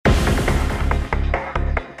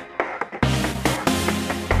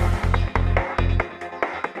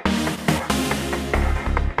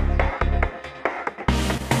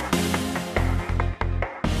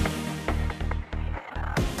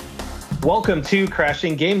Welcome to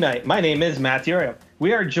Crashing Game Night. My name is Matt Diorio.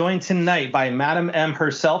 We are joined tonight by Madam M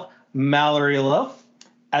herself, Mallory Lowe,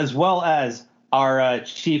 as well as our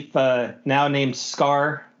chief, now named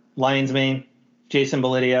Scar Lion's Mane, Jason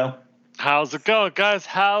Belidio. How's it going, guys?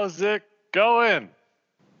 How's it going?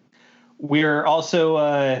 We're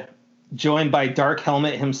also joined by Dark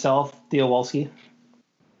Helmet himself, Theo Walski.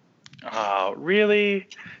 Really?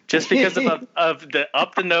 Just because of the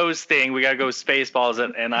up the nose thing, we gotta go Spaceballs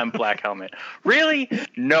and I'm Black Helmet. Really?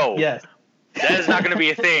 No. Yes. That is not going to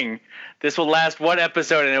be a thing. This will last one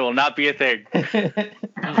episode and it will not be a thing.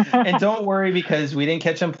 And don't worry, because we didn't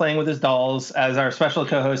catch him playing with his dolls, as our special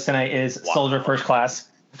co-host tonight is Soldier First Class.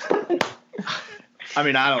 I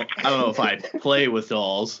mean, I don't know if I play with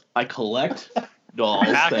dolls. I collect dolls.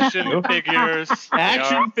 Action figures.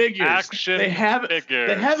 Action figures. They have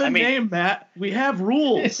a name, Matt. We have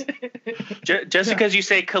rules. Just because you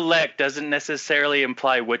say collect doesn't necessarily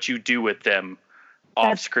imply what you do with them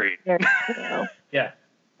off screen. Yeah.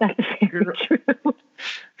 That's very true.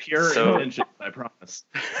 Pure intention, I promise.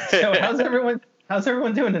 So how's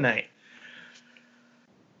everyone doing tonight?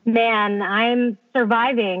 Man, I'm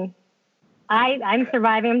surviving. I'm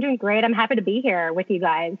surviving. I'm doing great. I'm happy to be here with you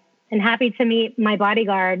guys and happy to meet my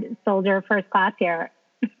bodyguard, Soldier First Class here.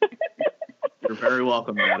 You're very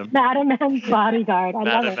welcome, Madam. Madam M's bodyguard. I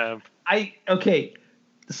love it. Okay,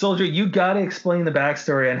 Soldier, you got to explain the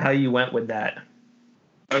backstory on how you went with that.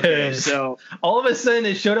 Okay, so all of a sudden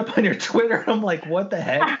it showed up on your Twitter. I'm like, what the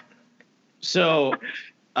heck? So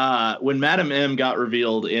when Madam M got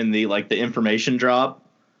revealed in the information drop,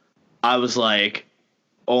 I was like,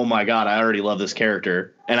 oh my God, I already love this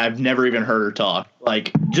character. And I've never even heard her talk.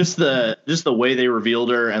 Like just the way they revealed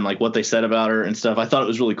her and like what they said about her and stuff. I thought it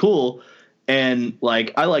was really cool. And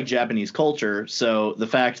like, I like Japanese culture. So the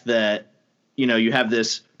fact that, you have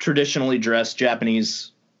this traditionally dressed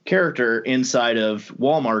Japanese character inside of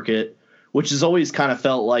Wall Market, which has always kind of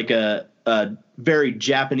felt like a very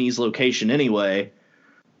Japanese location anyway.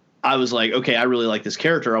 I was like, okay, I really like this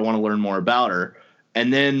character. I want to learn more about her.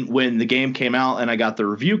 And then when the game came out and I got the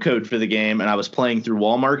review code for the game and I was playing through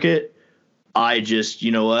Wall Market, I just,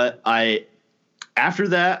 after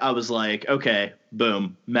that, I was like, okay,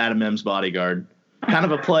 boom, Madam M's bodyguard. Kind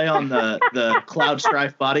of a play on the Cloud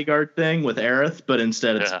Strife bodyguard thing with Aerith, but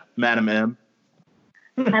instead it's Madam M.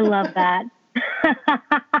 I love that.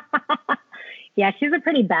 Yeah, she's a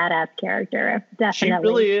pretty badass character, definitely. She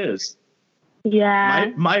really is.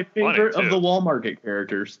 Yeah. My favorite of the Wall Market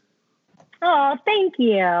characters. Oh, thank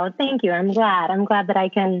you. Thank you. I'm glad that I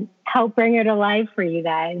can help bring her to life for you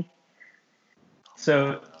guys.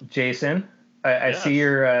 So, Jason, I see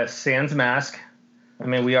your Sans mask. I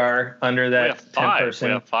mean, we are under that 10-person.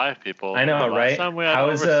 We have 5 people. I know, right? Last time we had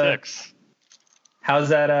over 6. How's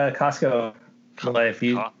that Costco life?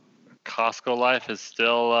 Costco life is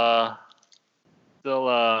still a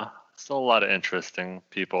lot of interesting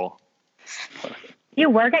people. You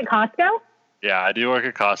work at Costco? Yeah, I do work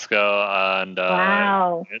at Costco, and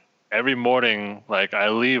wow. Every morning, I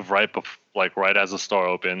leave right as the store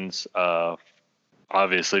opens.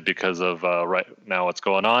 Obviously, because of right now what's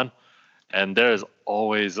going on, and there's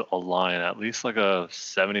always a line, at least a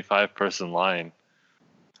 75-person line,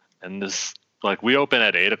 and this we open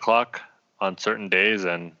at 8:00 on certain days,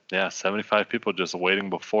 and 75 people just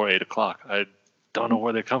waiting before 8:00. I don't know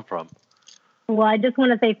where they come from. Well, I just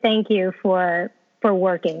want to say thank you for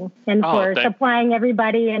working and for supplying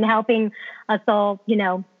everybody and helping us all,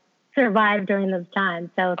 survive during those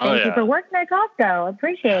times. So thank you for working at Costco.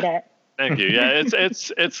 Appreciate it. Thank you. Yeah,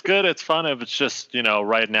 it's good. It's fun. If it's just,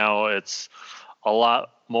 right now it's a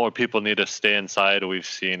lot more people need to stay inside. We've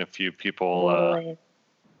seen a few people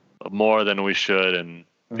more than we should, and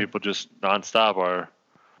people just nonstop are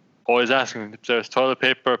always asking if there's toilet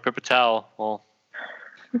paper, paper towel. Well,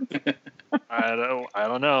 I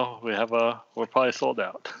don't know. We're probably sold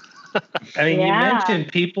out. I mean, you mentioned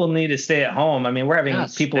people need to stay at home. I mean, we're having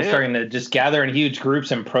people starting to just gather in huge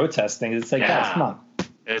groups and protest things. It's like, guys, come on.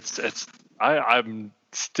 I'm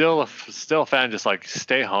still a fan. Just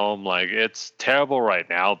stay home. It's terrible right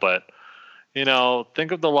now, but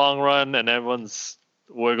think of the long run, and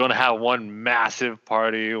we're going to have one massive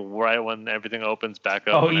party right when everything opens back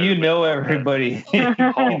up. Oh, everybody.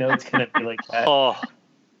 It's going to be like that. Oh.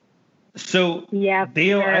 So,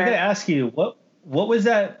 Theo, I got to ask you, what was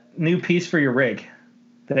that new piece for your rig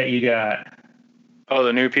that you got? Oh,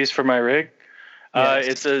 the new piece for my rig?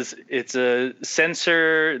 Yes. It's a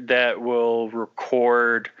sensor that will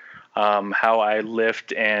record how I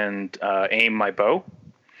lift and aim my bow.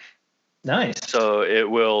 Nice. So it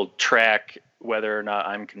will track whether or not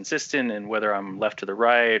I'm consistent and whether I'm left to the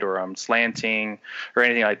right or I'm slanting or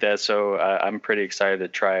anything like that. So I'm pretty excited to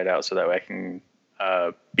try it out so that way I can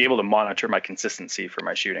be able to monitor my consistency for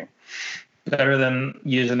my shooting. Better than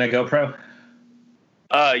using a GoPro?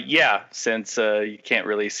 Yeah, since you can't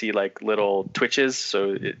really see like little twitches,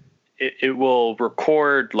 so it will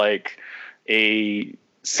record like a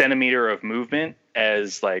centimeter of movement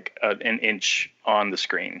as like an inch on the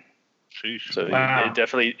screen. Sheesh. So wow. it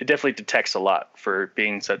definitely detects a lot for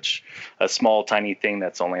being such a small, tiny thing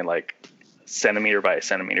that's only like centimeter by a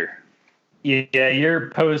centimeter. Yeah, your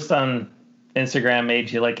post on Instagram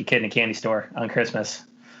made you like a kid in a candy store on Christmas.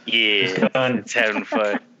 Yeah, it's having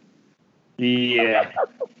fun. Yeah.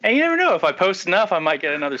 And you never know, if I post enough, I might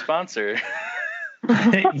get another sponsor.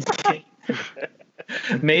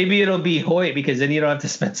 Maybe it'll be Hoyt, because then you don't have to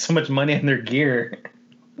spend so much money on their gear.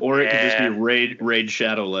 Or it could just be Raid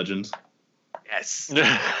Shadow Legends. Yes.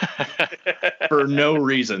 For no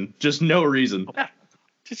reason. Just no reason.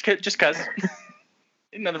 Just cause.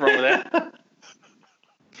 Ain't nothing wrong with that.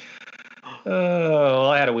 Oh, well,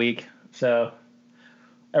 I had a week, so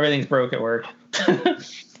everything's broke at work.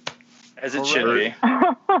 As it should be.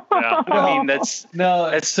 Yeah. I mean, that's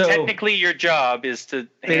so technically your job is to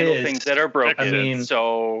handle things that are broken. I mean,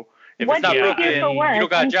 so if what it's not do you broken, do for work? you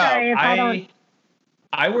don't got a job. Sorry,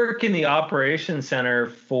 I work in the operations center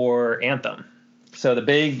for Anthem, so the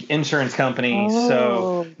big insurance company. Oh.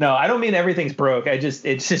 So no, I don't mean everything's broke.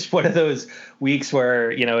 It's just one of those weeks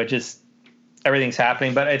where everything's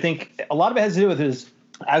happening. But I think a lot of it has to do with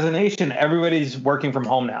as a nation, everybody's working from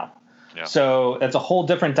home now. Yeah. So that's a whole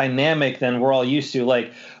different dynamic than we're all used to.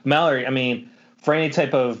 Like Mallory, I mean, for any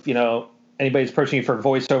type of, anybody's approaching you for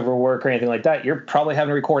voiceover work or anything like that, you're probably having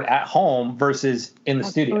to record at home versus in the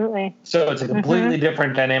studio. So it's a completely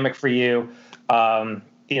different dynamic for you.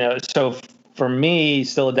 So for me,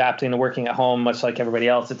 still adapting to working at home, much like everybody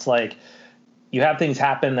else, it's like you have things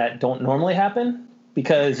happen that don't normally happen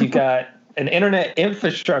because you've got an internet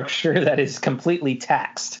infrastructure that is completely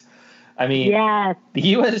taxed. I mean, the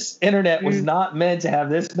U.S. internet was not meant to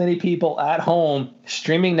have this many people at home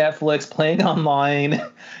streaming Netflix, playing online,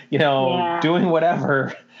 doing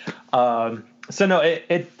whatever. So no,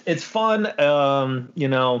 it's fun,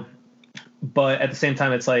 but at the same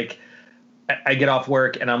time, it's like I get off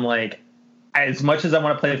work and I'm like, as much as I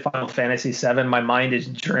want to play Final Fantasy VII, my mind is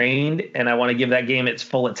drained and I want to give that game its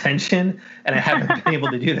full attention, and I haven't been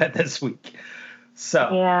able to do that this week. So,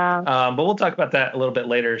 but we'll talk about that a little bit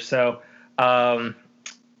later. So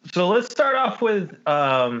let's start off with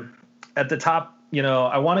at the top.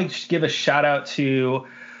 I want to give a shout out to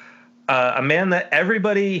a man that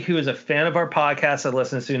everybody who is a fan of our podcast that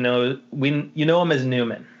listens to knows. You know him as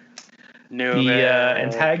Newman, the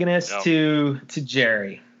antagonist to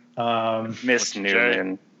Jerry. Miss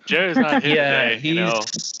Newman. Jerry's not here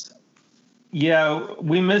today. Yeah,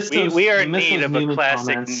 we missed those. We are in need of a Newman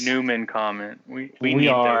classic comments. Newman comment. We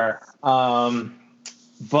are.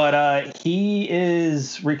 But he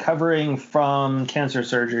is recovering from cancer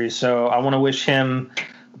surgery, so I want to wish him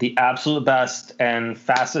the absolute best and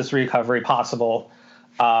fastest recovery possible,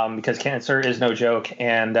 because cancer is no joke,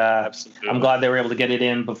 and I'm glad they were able to get it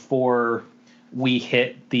in before we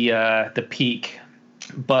hit the peak.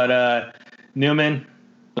 But Newman,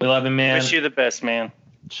 we love him, man. Wish you the best, man.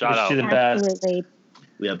 Shout out. Wish you the best. Absolutely.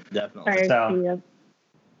 Yep, definitely.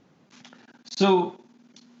 So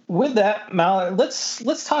with that, Mal,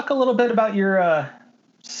 let's talk a little bit about your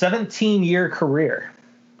 17-year career.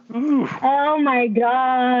 Ooh. Oh my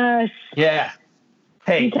gosh. Yeah.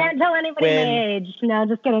 Hey. You can't tell anybody my age. No,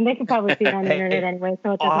 just kidding. They can probably see it on the internet anyway,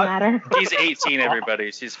 so it doesn't matter. She's 18,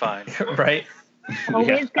 everybody. She's fine. Right?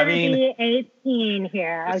 Always going to be 18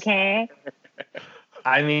 here, okay?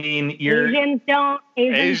 I mean, Asians don't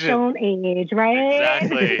age,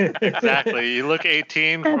 right? Exactly. You look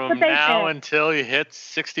 18 from now until you hit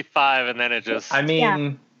 65, and then it just.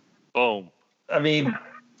 Boom. I mean,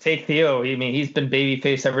 take Theo. I mean, he's been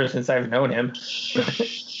babyface ever since I've known him.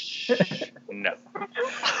 No.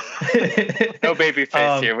 No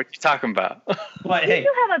babyface here. What you talking about? But hey,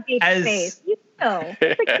 you have a baby face. You know,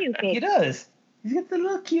 it's a cute face. He does. He's got the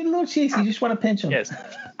little cute little cheeks. You just want to pinch him. Yes.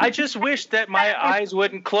 I just wish that my eyes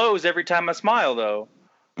wouldn't close every time I smile, though.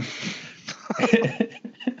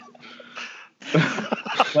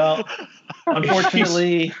 Well,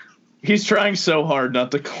 unfortunately, he's trying so hard not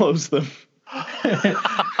to close them.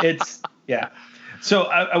 So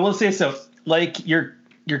I will say so. Like your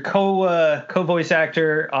co-voice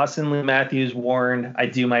actor Austin Lee Matthews warned, I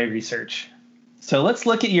do my research. So let's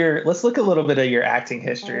look a little bit of your acting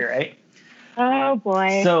history, right? Oh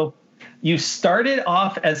boy. So you started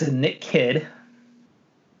off as a Nick Kid.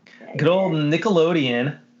 good old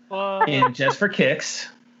Nickelodeon in Just for Kicks.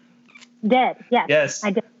 Yes. Yes.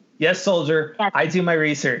 I did. Yes, Soldier. Yes. I do my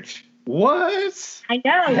research. What? I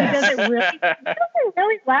know. He does it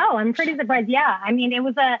really well. I'm pretty surprised. Yeah. I mean, it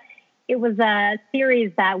was a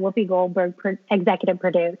series that Whoopi Goldberg executive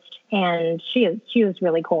produced, and she was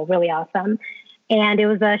really cool, really awesome. And it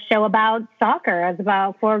was a show about soccer. It was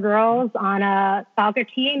about 4 girls on a soccer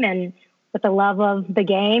team, and with the love of the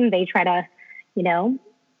game, they try to, be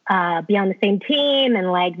on the same team,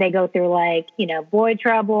 and like they go through like, boy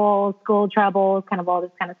trouble, school trouble, kind of all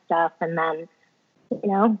this kind of stuff. And then,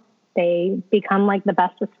 they become like the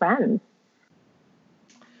bestest friends.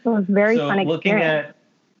 It was very fun experience.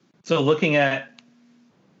 Looking at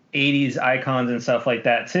 80s icons and stuff like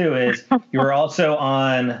that too, is you were also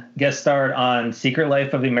guest starred on Secret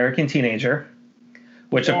Life of the American Teenager,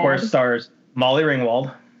 which of course stars Molly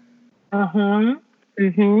Ringwald. Molly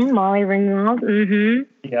Ringwald.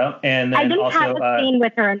 Yeah, and then I didn't have a scene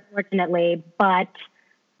with her, unfortunately, but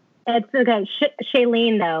it's okay.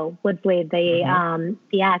 Shailene though Woodley, the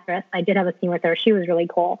actress, I did have a scene with her. She was really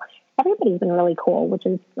cool. Everybody's been really cool, which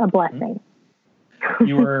is a blessing.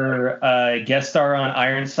 You were a guest star on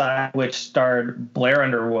Ironside, which starred Blair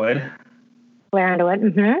Underwood.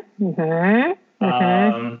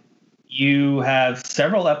 You have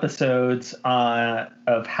several episodes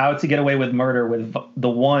of How to Get Away with Murder with the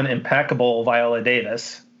one impeccable Viola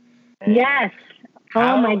Davis. Yes.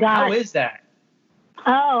 Oh my God. How is that?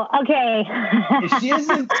 Oh, okay. Is she as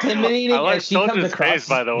intimidating as she comes across? Face,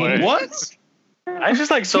 by the way. What? I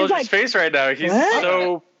just like Soldier's face right now. He's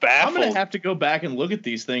so baffled. I'm gonna have to go back and look at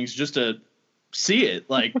these things just to see it.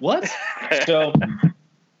 Like, what? So,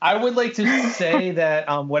 I would like to say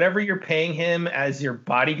that whatever you're paying him as your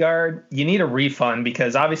bodyguard, you need a refund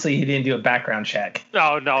because obviously he didn't do a background check.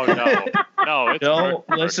 No. Don't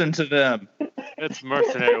listen to them. It's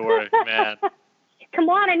mercenary work, man. Come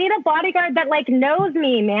on, I need a bodyguard that like knows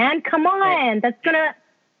me, man. Come on, that's gonna.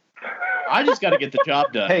 I just got to get the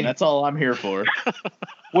job done. Hey. That's all I'm here for.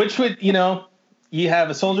 Which would, you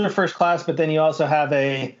have a soldier first class, but then you also have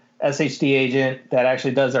a SHD agent that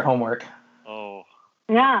actually does their homework. Oh.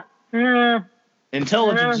 Yeah.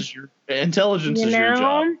 Intelligence is your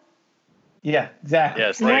job. Yeah, exactly.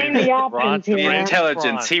 Yes.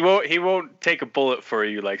 Intelligence. He won't take a bullet for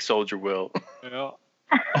you like Soldier will. Yeah.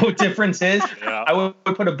 Oh, difference is I would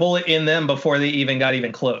put a bullet in them before they even got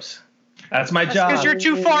close. That's my job. Because you're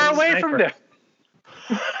too far away from them.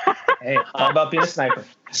 Hey, it's all about being a sniper.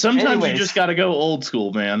 Sometimes you just got to go old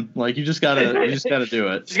school, man. Like you just got to do it.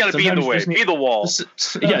 Just got to be in the way. Be the wall.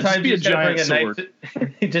 Just be a giant sword.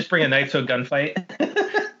 Just bring a knife to a gunfight.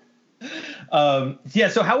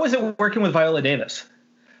 So how was it working with Viola Davis?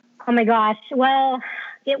 Oh my gosh. Well,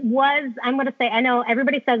 it was, I'm going to say, I know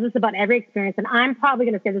everybody says this about every experience, and I'm probably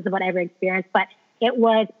going to say this about every experience, but it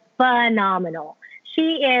was phenomenal.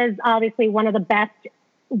 She is obviously one of the best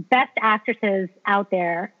actresses out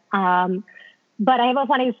there. But I have a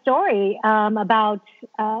funny story about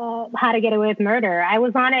How to Get Away with Murder. I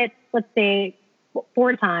was on it, let's say,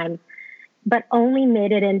 4 times, but only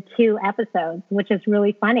made it in 2 episodes, which is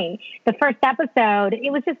really funny. The first episode,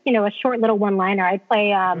 it was just, a short little one-liner. I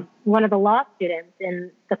play one of the law students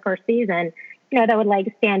in the first season, that would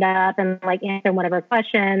like stand up and like answer one of her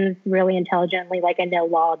questions really intelligently, like a no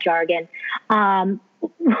law jargon,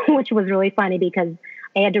 which was really funny because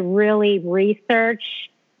I had to really research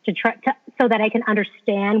so that I can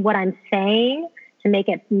understand what I'm saying to make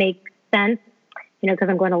it make sense, because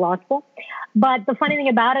I'm going to law school. But the funny thing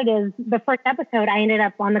about it is the first episode, I ended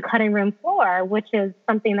up on the cutting room floor, which is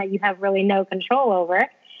something that you have really no control over.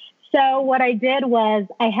 So what I did was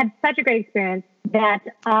I had such a great experience that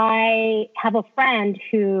I have a friend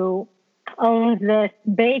who owns this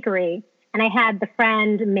bakery, and I had the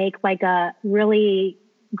friend make like a really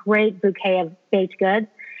great bouquet of baked goods,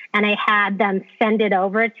 and I had them send it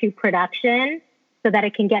over to production so that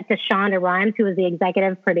it can get to Shonda Rhimes, who was the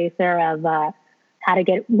executive producer of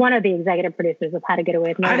one of the executive producers of How to Get Away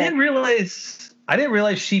with Murder. I didn't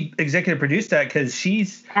realize she executive produced that because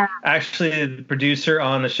she's actually the producer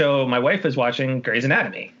on the show my wife is watching, Grey's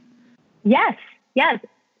Anatomy. Yes,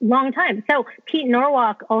 long time. So Pete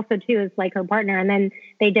Norwalk also too is like her partner, and then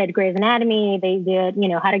they did Grey's Anatomy. They did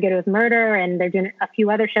How to Get Away with Murder, and they're doing a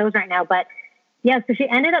few other shows right now. But yeah, so she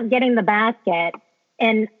ended up getting the basket,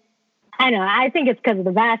 and I don't know, I think it's because of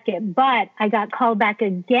the basket, but I got called back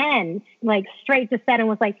again, like straight to set, and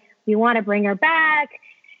was like, we want to bring her back.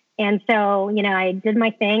 And so, I did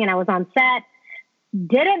my thing and I was on set.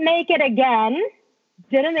 Didn't make it again.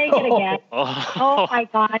 Oh my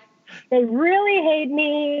God. They really hate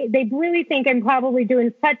me. They really think I'm probably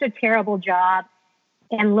doing such a terrible job.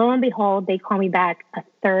 And lo and behold, they call me back a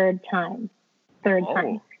third time.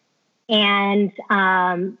 And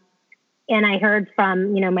I heard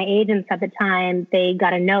from, my agents at the time, they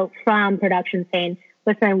got a note from production saying,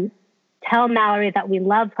 listen, tell Mallory that we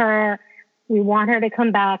love her. We want her to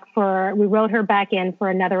come back we wrote her back in for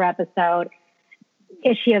another episode.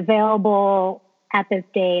 Is she available at this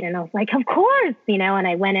date? And I was like, of course, and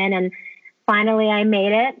I went in and finally I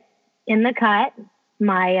made it in the cut,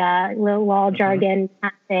 my little law jargon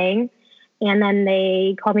thing. And then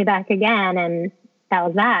they called me back again, and that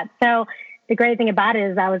was that. So the great thing about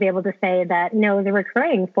it is I was able to say that, it was a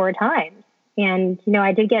recurring 4 times. And,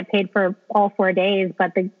 I did get paid for all 4 days,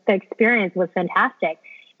 but the experience was fantastic.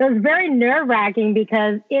 It was very nerve-wracking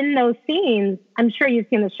because in those scenes, I'm sure you've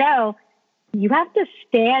seen the show, you have to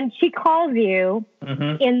stand. She calls you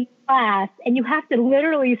in class, and you have to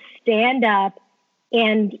literally stand up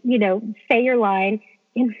and, say your line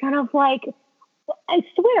in front of I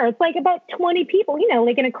swear, it's about 20 people,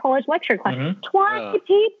 like in a college lecture class, 20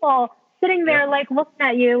 people sitting there, looking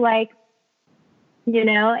at you, and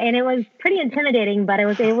it was pretty intimidating, but I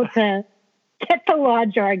was able to get the law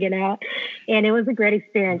jargon out, and it was a great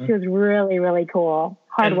experience. It was really, really cool.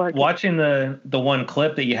 Hard work. Watching the one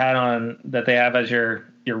clip that you had on that they have as your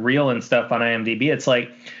reel and stuff on IMDb, it's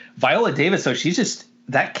like Viola Davis. So she's just,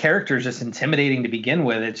 that character is just intimidating to begin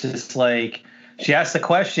with. It's just like, she asks the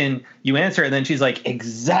question, you answer it, and then she's like,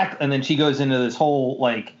 exactly. And then she goes into this whole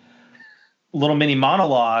little mini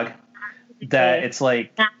monologue that it's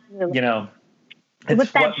like, Absolutely. It's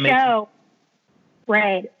with that show,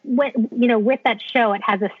 right? With that show, it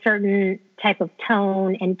has a certain type of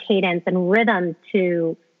tone and cadence and rhythm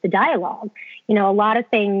to the dialogue. A lot of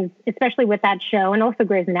things, especially with that show and also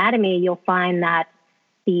Grey's Anatomy, you'll find that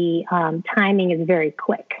the timing is very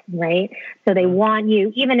quick, right? So they want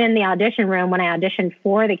you, even in the audition room, when I auditioned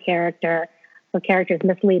for the character's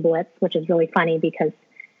Miss Leibowitz, which is really funny because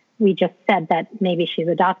we just said that maybe she's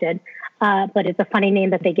adopted, but it's a funny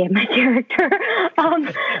name that they gave my character.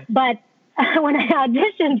 But when I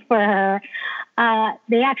auditioned for her,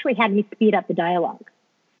 they actually had me speed up the dialogue.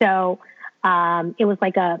 So it was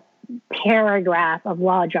like a paragraph of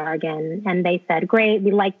law jargon, and they said, great,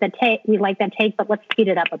 we like that take, but let's speed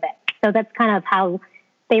it up a bit. So that's kind of how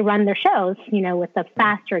they run their shows, with the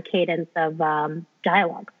faster cadence of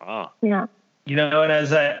dialogue. Oh. Yeah. And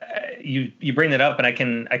as you bring that up, and I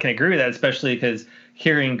can agree with that, especially because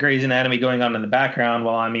hearing Grey's Anatomy going on in the background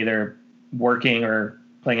while I'm either working or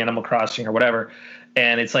playing Animal Crossing or whatever,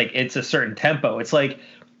 and it's like, it's a certain tempo. It's like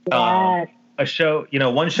a show,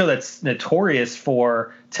 one show that's notorious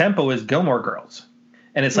for tempo is Gilmore Girls.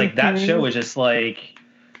 And it's like that show is just like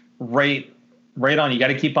right on. You got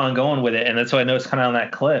to keep on going with it. And that's what I noticed kind of on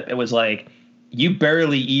that clip. It was like you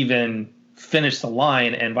barely even finished the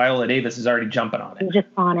line and Viola Davis is already jumping on it. Just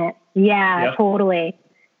on it. Yeah, totally.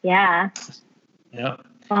 Yeah. Yep.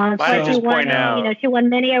 She won, she won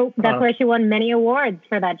many. That's why she won many awards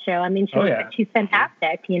for that show. I mean, she's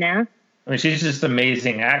fantastic. I mean, she's just an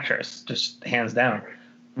amazing actress, just hands down.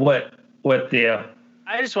 What the?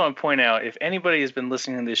 I just want to point out, if anybody has been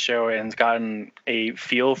listening to this show and has gotten a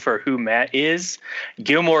feel for who Matt is,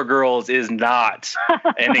 Gilmore Girls is not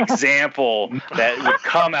an example that would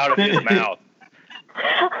come out of his mouth.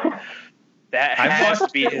 That has to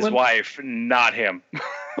be his wife, not him.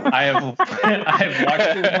 I've watched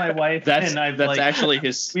it with my wife. That's actually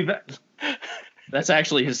his. That's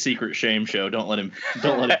actually his secret shame show. Don't let him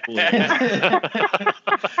fool you.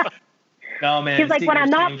 No, man. He's like, when I'm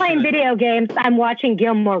not playing video games, I'm watching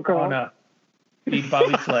Gilmore Girls. Oh, no. Beat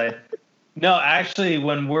Bobby Flay. No, actually,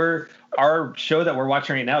 our show that we're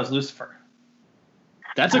watching right now is Lucifer.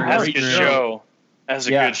 That's a great show. That's a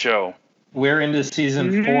good show. We're into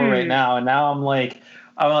season 4 right now, and now I'm like,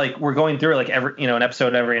 we're going through like every, an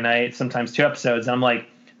episode every night, sometimes 2 episodes, and I'm like,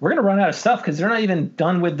 we're gonna run out of stuff because they're not even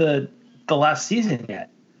done with the last season yet,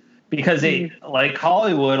 because they, like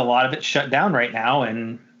Hollywood, a lot of it's shut down right now,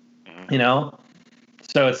 and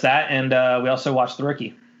so it's that, and we also watched The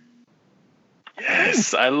Rookie.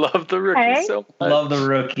 Yes, I love The Rookie so much. Love The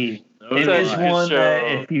Rookie. It is one that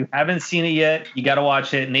if you haven't seen it yet, you got to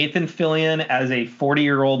watch it. Nathan Fillion as a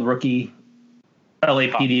 40-year-old rookie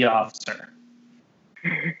LAPD officer.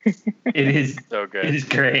 It is so good. It is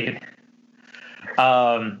great.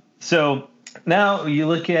 So now you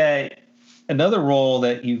look at another role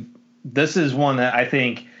that this is one that I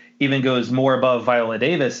think even goes more above Viola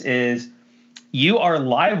Davis, is you are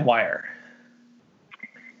Livewire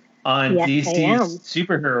on DC's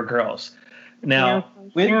Superhero Girls. Now,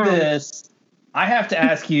 this, I have to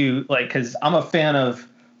ask you, because I'm a fan of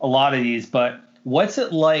a lot of these, but what's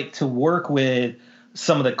it like to work with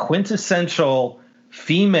some of the quintessential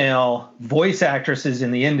female voice actresses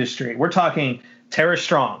in the industry. We're talking Tara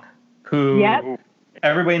Strong, who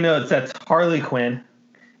everybody knows that's Harley Quinn.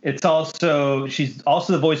 She's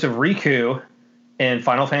also the voice of Riku in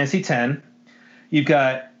Final Fantasy X. You've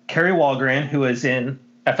got Carrie Walgren, who is in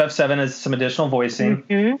FF7 as some additional voicing.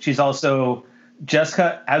 Mm-hmm. She's also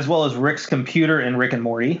Jessica, as well as Rick's computer in Rick and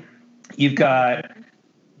Morty. You've got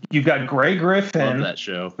Grey Griffin, love that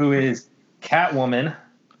show, who is Catwoman,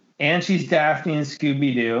 and she's Daphne in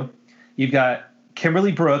Scooby-Doo. You've got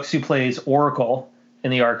Kimberly Brooks, who plays Oracle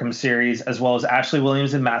in the Arkham series, as well as Ashley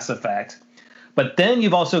Williams in Mass Effect. But then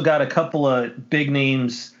you've also got a couple of big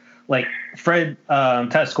names like Fred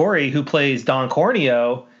Tascori, who plays Don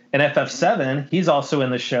Corneo in FF7. He's also in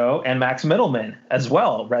the show, and Max Middleman as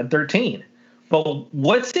well, Red 13. But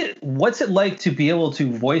what's it like to be able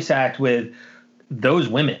to voice act with those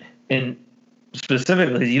women? And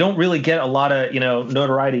specifically, you don't really get a lot of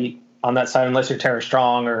notoriety on that side unless you're Tara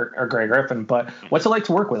Strong or Grey Griffin. But what's it like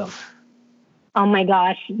to work with them? Oh my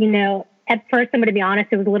gosh, at first I'm going to be honest,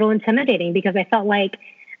 it was a little intimidating because I felt like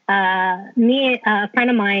a friend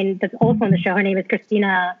of mine that's also on the show, her name is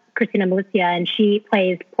Christina Milicia, and she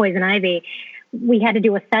plays Poison Ivy. We had to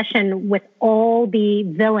do a session with all the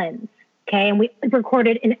villains. Okay, and we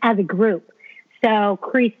recorded as a group. So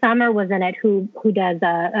Cree Summer was in it, who does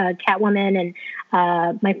Catwoman,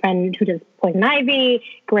 and my friend who does Poison Ivy,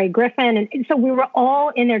 Grey Griffin, and so we were all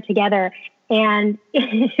in there together. And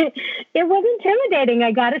it was intimidating,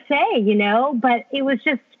 I gotta say, but it was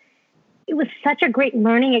such a great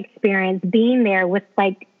learning experience being there with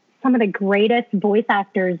like some of the greatest voice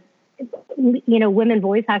actors, women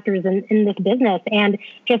voice actors in this business, and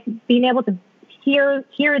just being able to hear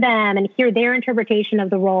them and hear their interpretation of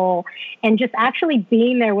the role, and just actually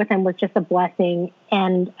being there with them was just a blessing.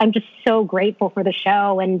 And I'm just so grateful for the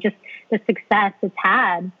show and just the success it's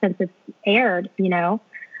had since it's aired,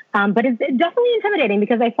 But it's definitely intimidating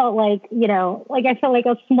because I felt like, I felt like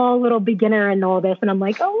a small little beginner in all this. And I'm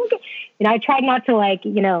like, oh, okay. I tried not to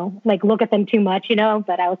look at them too much,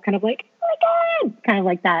 but I was kind of like, oh my God, kind of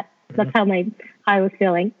like that. That's how I was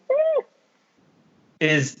feeling.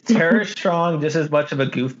 Is Tara Strong just as much of a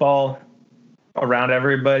goofball around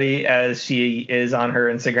everybody as she is on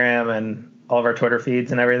her Instagram and all of our Twitter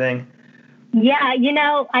feeds and everything? Yeah, I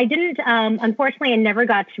didn't, unfortunately, I never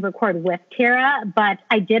got to record with Tara, but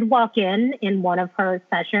I did walk in one of her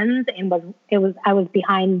sessions and I was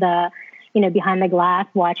behind the glass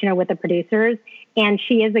watching her with the producers, and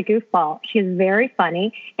she is a goofball. She is very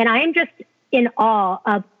funny. And I am just in awe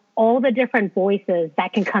of all the different voices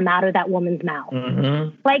that can come out of that woman's mouth.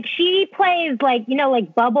 Mm-hmm. Like she plays like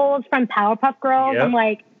Bubbles from Powerpuff Girls. Yep. I'm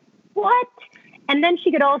like, what? And then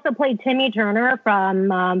she could also play Timmy Turner from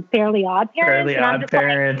Fairly Odd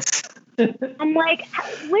Parents. I'm like,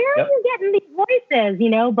 where are you getting these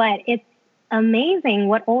voices? But it's amazing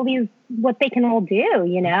what they can all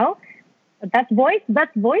do, But that's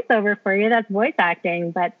voiceover for you. That's voice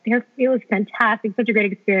acting. But it was fantastic. Such a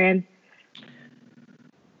great experience.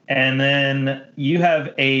 And then you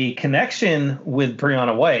have a connection with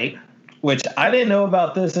Brianna White, which I didn't know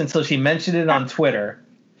about this until she mentioned it on Twitter.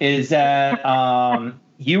 Is that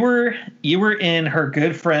you were in her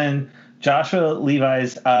good friend Joshua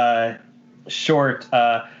Levi's short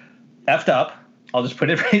Effed Up. I'll just put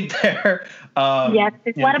it right there. Yes,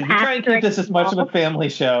 there's a lot of asterisks. Try and keep this as much of a family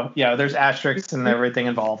show. Yeah, there's asterisks and everything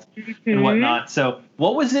involved and whatnot. So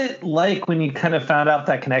what was it like when you kind of found out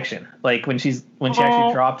that connection? Like when she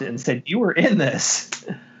actually dropped it and said, you were in this?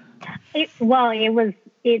 At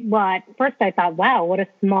first I thought, wow, what a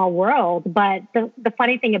small world. But the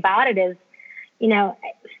funny thing about it is,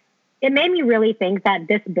 it made me really think that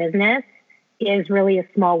this business is really a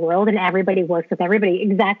small world and everybody works with everybody,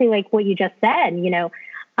 exactly like what you just said.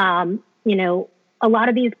 A lot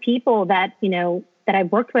of these people that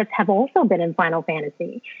I've worked with have also been in Final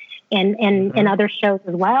Fantasy and other shows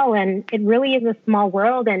as well. And it really is a small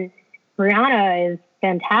world. And Brianna is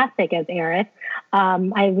fantastic as Aerith.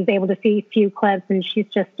 I was able to see a few clips, and she's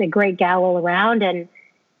just a great gal all around. And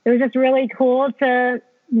it was just really cool to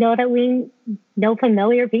know that we know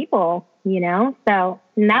familiar people, So,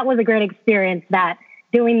 and that was a great experience,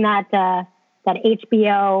 doing that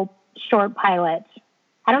HBO short pilot.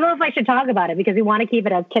 I don't know if I should talk about it because we want to keep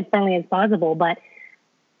it as kid-friendly as possible, but,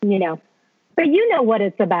 But you know what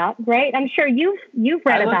it's about, right? I'm sure you've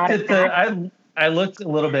read about it. I looked a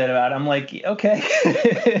little bit about it. I'm like, okay.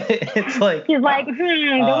 It's like he's like, do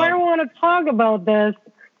I want to talk about this?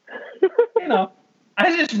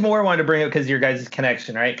 I just more wanted to bring it because your guys'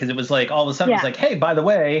 connection, right? Because it was like all of a sudden it's like, hey, by the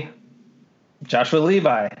way, Joshua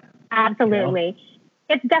Levi. Absolutely.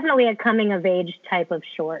 It's definitely a coming of age type of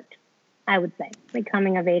short. I would say. Like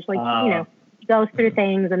coming of age, like, she goes through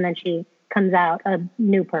things and then she comes out a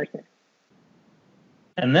new person.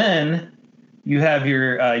 And then you have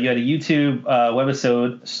you had a YouTube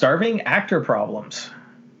webisode, Starving Actor Problems.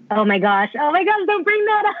 Oh my gosh, don't bring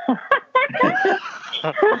that up.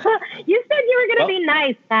 You said you were going to be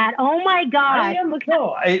nice, Matt. Oh my gosh.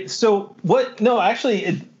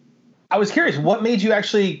 I was curious, what made you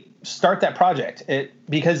actually start that project?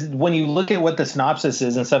 Because when you look at what the synopsis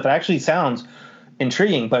is and stuff, it actually sounds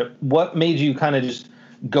intriguing, but what made you kind of just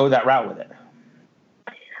go that route with it?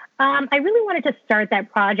 I really wanted to start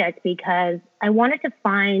that project because I wanted to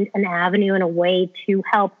find an avenue and a way to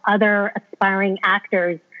help other aspiring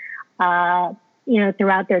actors,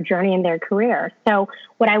 throughout their journey in their career. So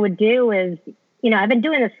what I would do is, I've been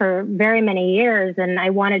doing this for very many years, and I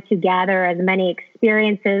wanted to gather as many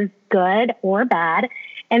experiences, good or bad,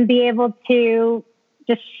 and be able to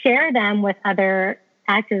just share them with other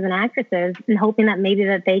actors and actresses, and hoping that maybe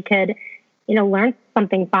that they could, learn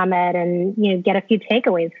something from it and, get a few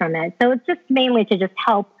takeaways from it. So it's just mainly to just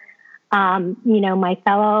help, my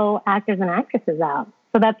fellow actors and actresses out.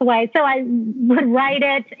 So that's why. So I would write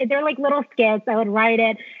it. They're like little skits. I would write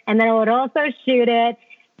it, and then I would also shoot it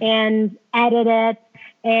and edit it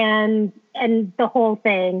and the whole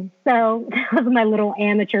thing. So that was my little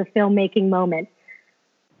amateur filmmaking moment.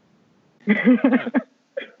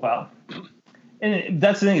 Wow. And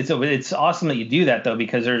that's the thing. It's awesome that you do that, though,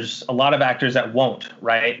 because there's a lot of actors that won't,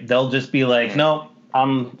 right? They'll just be like, no,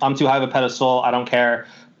 I'm too high of a pedestal. I don't care.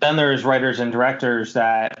 Then there's writers and directors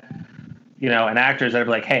that, and actors that are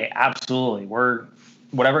like, hey, absolutely.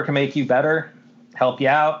 Whatever can make you better, help you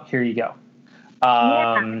out. Here you go.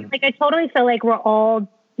 I totally feel like we're all,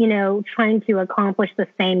 trying to accomplish the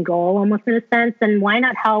same goal almost in a sense. And why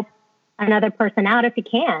not help another person out if you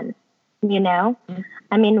can?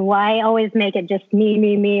 I mean, why always make it just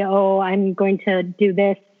me? Oh, I'm going to do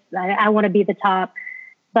this. I want to be the top.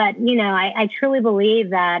 But, I truly believe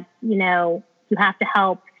that, you have to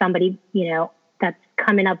help somebody, that's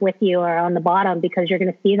coming up with you or on the bottom, because you're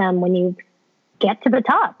going to see them when you get to the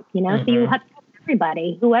top, So you have to help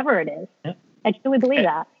everybody, whoever it is. Yep. I truly believe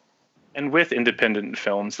that. And with independent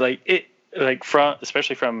films,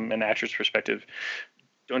 especially from an actor's perspective,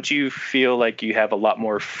 don't you feel like you have a lot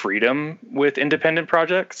more freedom with independent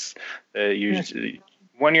projects?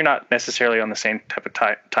 One, you're not necessarily on the same type of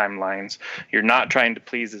timelines. You're not trying to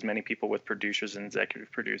please as many people with producers and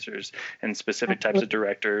executive producers and specific types of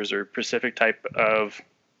directors or specific type of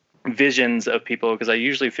visions of people, because I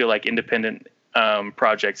usually feel like independent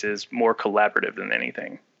projects is more collaborative than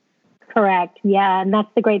anything. Correct. Yeah. And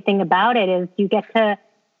that's the great thing about it, is you get to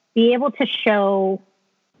be able to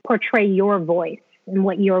portray your voice and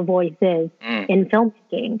what your voice is in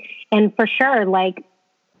filmmaking. And for sure,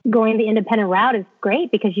 going the independent route is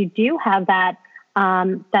great, because you do have that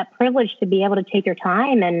privilege to be able to take your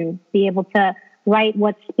time and be able to write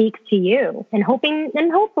what speaks to you, and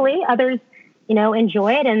hopefully others,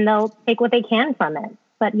 enjoy it and they'll take what they can from it.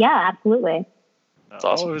 But yeah, absolutely. That's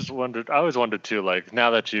awesome. I always wondered too,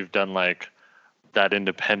 now that you've done that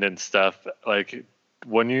independent stuff,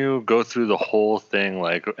 when you go through the whole thing,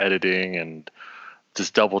 editing and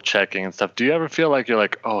just double checking and stuff, do you ever feel like you're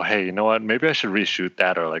like, oh, hey, you know what? Maybe I should reshoot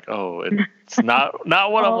that, or it's not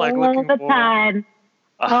what I'm looking for.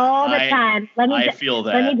 All the time. I feel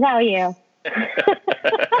that. Let me tell you.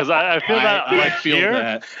 Because I feel that. I feel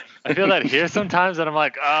that. I feel that here sometimes, and I'm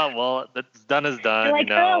like, oh, well, that's done is done. You're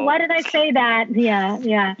like, oh, why did I say that?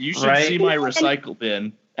 Yeah. You should see my recycle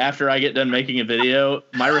bin. After I get done making a video,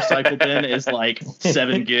 my recycle bin is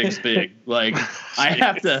 7 gigs big. I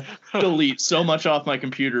have to delete so much off my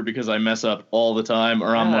computer because I mess up all the time,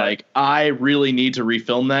 or I'm I really need to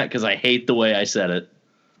refilm that because I hate the way I said it.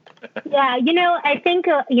 Yeah, I think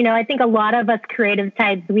a lot of us creative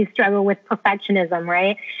types, we struggle with perfectionism,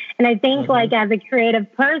 right? And I think as a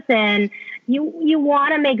creative person, you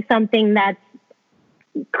want to make something that's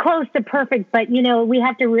close to perfect, but we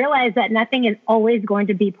have to realize that nothing is always going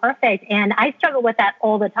to be perfect, and I struggle with that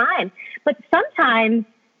all the time. But sometimes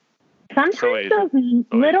those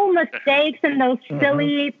little mistakes and those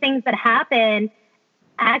silly things that happen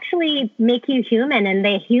actually make you human, and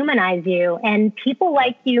they humanize you, and people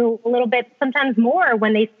like you a little bit sometimes more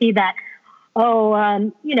when they see that,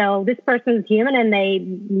 this person's human, and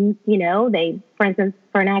they, for instance,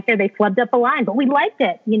 for an actor, they flubbed up a line, but we liked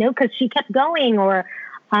it, because she kept going, or,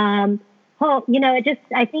 I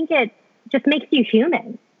think it just makes you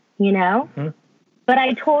human, But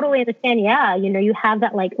I totally understand. Yeah. You have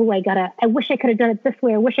that I wish I could have done it this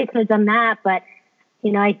way. I wish I could have done that. But,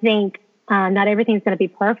 I think not everything's going to be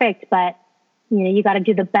perfect, but, you got to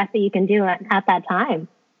do the best that you can do at that time.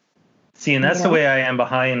 See, and that's the way I am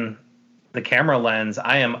behind the camera lens.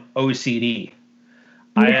 I am OCD.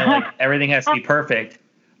 I am like, everything has to be perfect.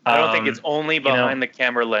 I don't think it's only behind the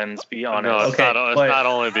camera lens, be honest. No, it's not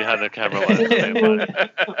only behind the camera lens.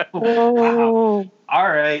 Wow. All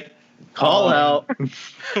right. Call out.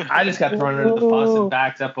 I just got thrown under the bus and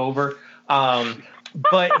backed up over.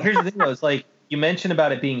 But here's the thing, though. It's like you mentioned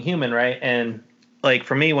about it being human, right? And like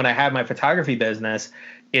for me, when I had my photography business,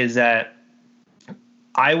 is that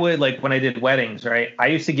I would, like when I did weddings, right? I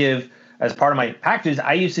used to give, as part of my packages,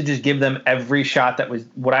 I used to just give them every shot that was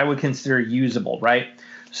what I would consider usable, right?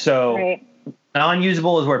 So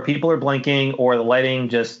non-usable is where people are blinking or the lighting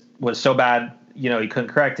just was so bad, you couldn't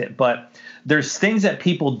correct it. But there's things that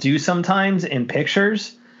people do sometimes in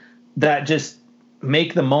pictures that just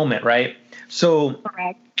make the moment, right? So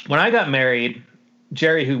when I got married,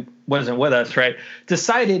 Jerry, who wasn't with us, right,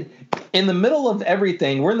 decided in the middle of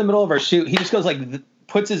everything, we're in the middle of our shoot, he just goes like,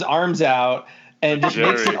 puts his arms out and just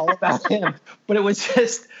makes it all about him. But it was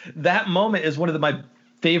just, that moment is one of my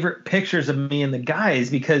favorite pictures of me and the guys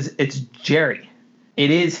because it's Jerry.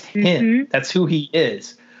 It is him. Mm-hmm. That's who he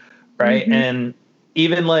is, right? Mm-hmm. And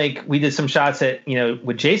even like we did some shots at,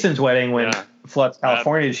 with Jason's wedding when flew out to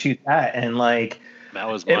California to shoot that, and like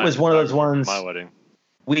it was one of those ones. My wedding.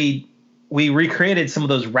 We recreated some of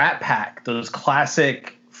those Rat Pack, those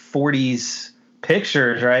classic 40s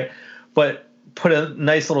pictures, right? But put a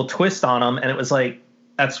nice little twist on them, and it was like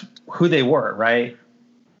that's who they were, right?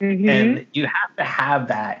 Mm-hmm. And you have to have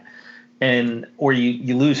that, and or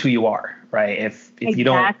you lose who you are, right? If you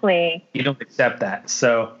don't accept that.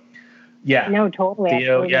 So yeah, no, totally.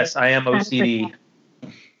 Theo, yes, I am OCD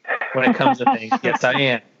when it comes to things. Yes, I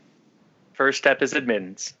am. First step is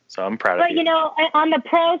admittance, so I'm proud of you. But on the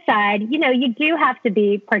pro side, you do have to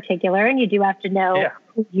be particular, and you do have to know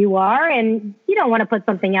who you are, and you don't want to put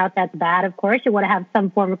something out that's bad. Of course, you want to have some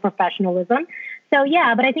form of professionalism. So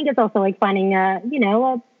yeah, but I think it's also like finding that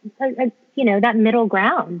middle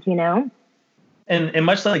ground, And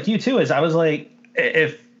much like you too, is I was like,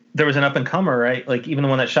 if there was an up and comer, right? Like even the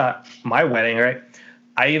one that shot my wedding, right?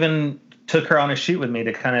 I even took her on a shoot with me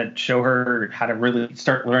to kind of show her how to really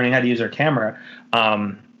start learning how to use her camera.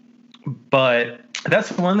 But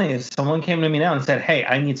that's one thing is someone came to me now and said, "Hey,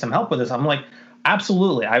 I need some help with this." I'm like,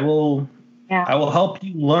 absolutely. I will help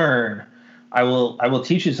you learn. I will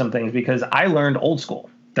teach you some things because I learned old school,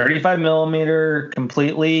 35 millimeter,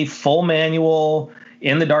 completely full manual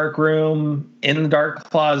in the dark room, in the dark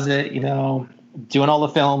closet, doing all the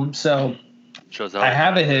film. So I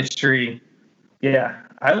have a history. Yeah.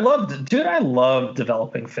 I love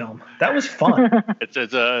developing film. That was fun. It's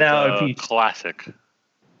a classic.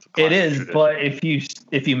 It is, tradition. But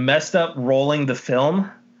if you messed up rolling the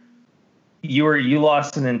film, you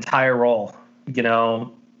lost an entire roll.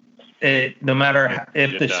 No matter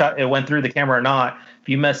if the shot it went through the camera or not, if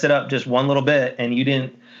you mess it up just one little bit and you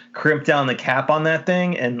didn't crimp down the cap on that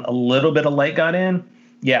thing and a little bit of light got in,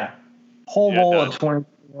 whole roll of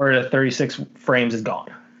 24 to 36 frames is gone.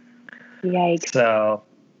 Yikes. So,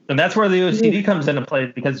 and that's where the OCD comes into play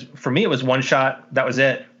because for me it was one shot, that was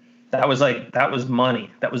it. That was money.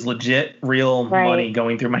 That was legit, real money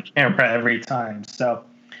going through my camera every time. So,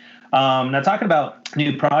 now talking about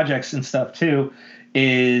new projects and stuff too,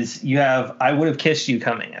 is you have I Would Have Kissed You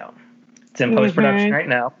coming out. It's in post-production right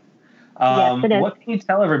now. Yes, it is. What can you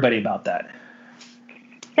tell everybody about that?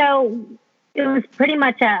 So it was pretty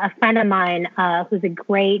much a friend of mine who's a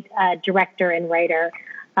great director and writer.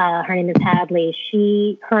 Her name is Hadley.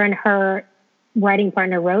 Her and her writing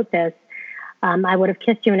partner wrote this. I Would Have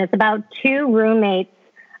Kissed You, and it's about two roommates.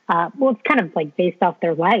 It's kind of like based off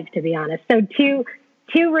their life, to be honest. So two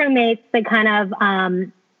roommates that kind of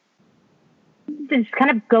just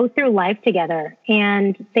kind of go through life together,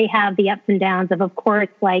 and they have the ups and downs of course,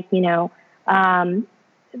 like the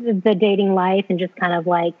dating life and just kind of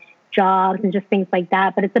like jobs and just things like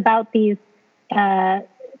that. But it's about these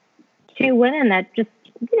two women that just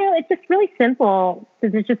it's just really simple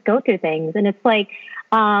to just go through things, and it's like.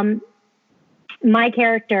 My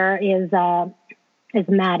character is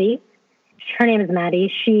Maddie. Her name is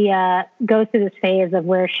Maddie. She goes through this phase of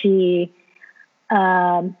where she,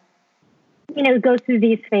 goes through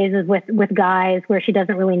these phases with guys where she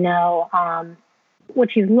doesn't really know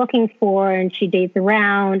what she's looking for, and she dates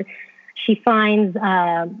around. She finds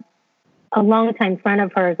a longtime friend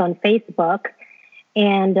of hers on Facebook,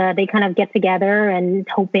 and they kind of get together and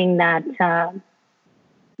hoping that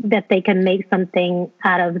they can make something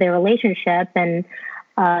out of their relationship, and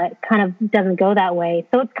kind of doesn't go that way.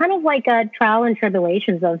 So it's kind of like a trial and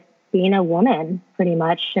tribulations of being a woman, pretty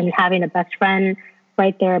much, and having a best friend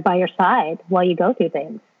right there by your side while you go through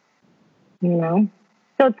things,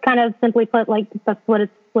 So So it's kind of simply put, like, that's what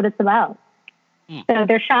it's about. So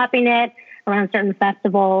they're shopping it around certain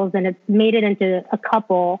festivals, and it's made it into a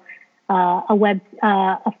couple,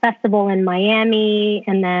 a festival in Miami,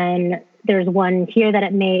 and then there's one here that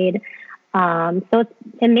it made. So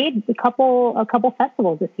it made a couple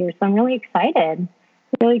festivals this year. So I'm really excited.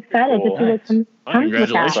 Really excited to see what comes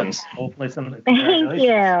Congratulations. Hopefully something. Thank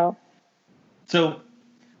you. So,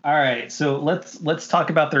 all right. So let's talk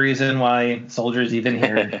about the reason why Soldier's even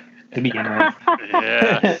here to begin with.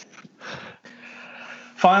 Yeah.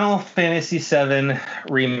 Final Fantasy VII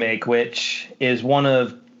Remake, which is one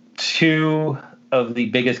of two of the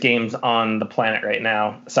biggest games on the planet right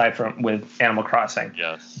now, aside from with Animal Crossing.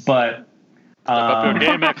 Yes. But step up your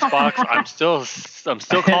game, Xbox. I'm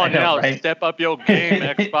still calling it out. Right? Step up your game,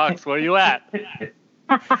 Xbox. Where you at?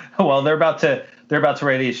 Well, they're about to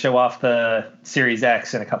ready to show off the Series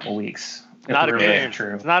X in a couple weeks. Not a Really game.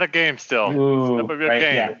 true. It's not a game still. Ooh, Step up your right,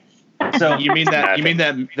 game. yeah. So You mean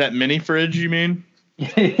that mini fridge? You mean?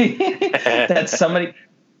 that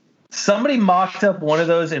somebody mocked up one of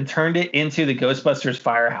those and turned it into the Ghostbusters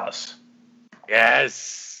firehouse.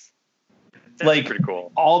 Yes. That's Like, pretty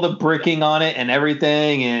cool. All the bricking on it and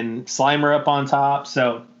everything, and Slimer up on top.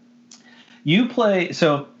 So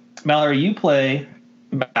Mallory, you play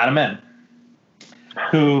Madam M,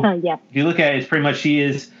 who, Yes. if you look at it, is pretty much, she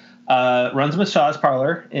is runs a massage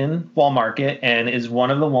parlor in Wall Market and is one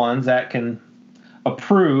of the ones that can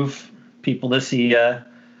approve people to see the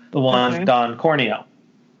one Don Corneo.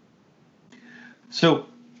 So,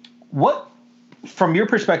 from your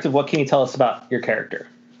perspective, what can you tell us about your character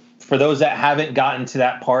for those that haven't gotten to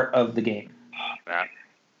that part of the game?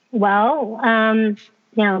 Well,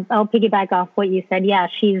 I'll piggyback off what you said. Yeah,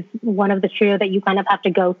 she's one of the trio that you kind of have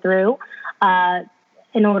to go through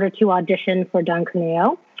in order to audition for Don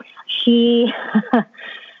Corneo. She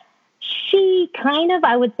kind of,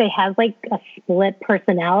 I would say, has like a split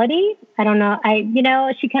personality. I don't know.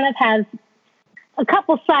 She kind of has a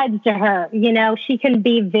couple sides to her. She can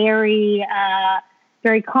be very,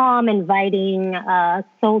 very calm, inviting,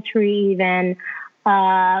 sultry even.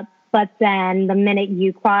 But then the minute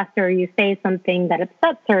you cross her, you say something that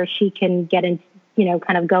upsets her, she can get into,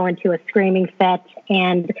 kind of go into a screaming fit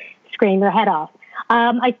and scream her head off.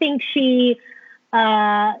 I think she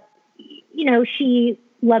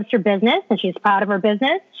loves her business and she's proud of her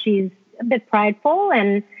business. She's a bit prideful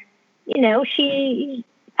and,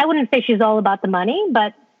 I wouldn't say she's all about the money,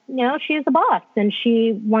 but, she's a boss and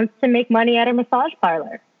she wants to make money at her massage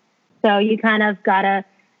parlor. So you kind of got to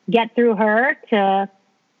get through her to,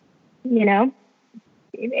 depending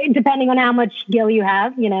on how much gil you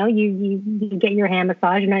have, you get your hand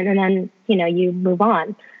massage and then, you move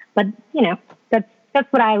on. But, that's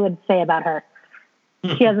what I would say about her.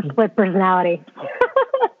 She has a split personality.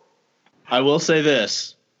 I will say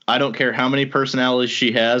this. I don't care how many personalities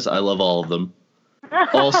she has. I love all of them.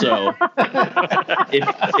 Also,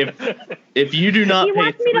 if you do not he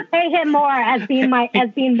wants me to pay him more as being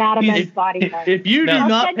Madam M's bodyguard. If you do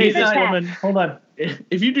not pay this woman, hold on.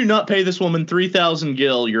 If you do not pay this woman 3,000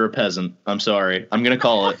 gil, you're a peasant. I'm sorry. I'm gonna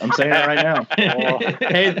call it. I'm saying it right now.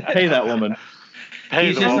 Pay that woman.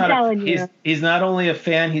 He's not only a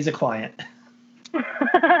fan, he's a client.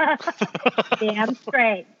 Damn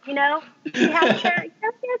straight. She has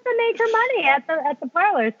to make her money at the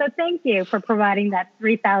parlor. So thank you for providing that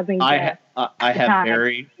 3,000. I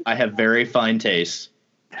have very fine taste.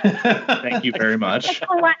 Thank you very much.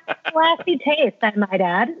 Classy taste, I might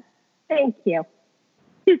add. Thank you.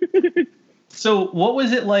 So, what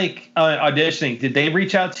was it like auditioning? Did they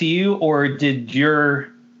reach out to you, or did your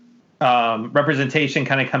representation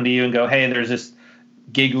kind of come to you and go, "Hey, there's this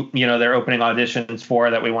gig, they're opening auditions for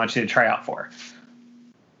that we want you to try out for"?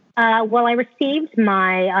 Well, I received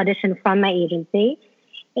my audition from my agency,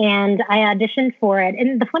 and I auditioned for it.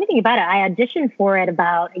 And the funny thing about it, I auditioned for it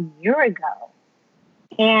about a year ago,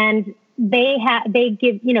 and they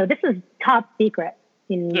give, this is top secret.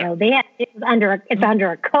 It's under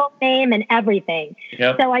a code name and everything.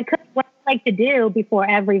 Yep. So what I like to do before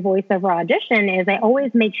every voiceover audition is I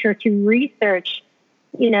always make sure to research,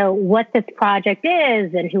 what this project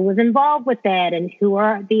is and who was involved with it and who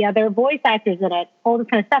are the other voice actors in it, all this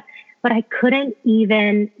kind of stuff. But I couldn't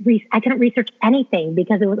research anything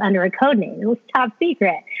because it was under a code name. It was top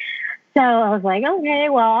secret. So I was like, okay,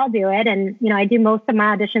 well, I'll do it. And, I do most of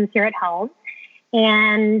my auditions here at home.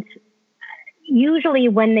 And usually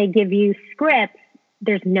when they give you scripts,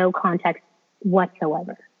 there's no context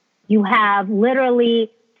whatsoever. You have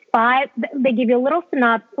literally 5, they give you a little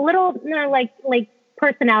synopsis, like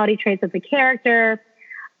personality traits of the character,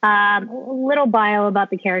 a little bio about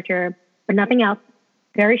the character, but nothing else,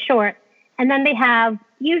 very short. And then they have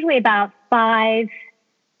usually about 5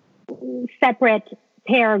 separate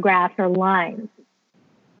paragraphs or lines.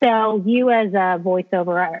 So you as a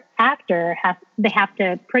voiceover actor, they have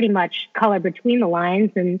to pretty much color between the lines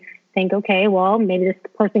and think, okay, well, maybe this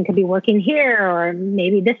person could be working here, or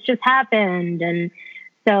maybe this just happened. And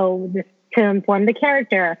so this to inform the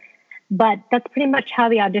character. But that's pretty much how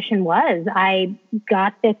the audition was. I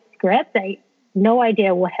got this script. I no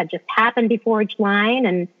idea what had just happened before each line,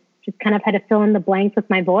 and just kind of had to fill in the blanks with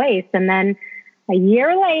my voice. And then a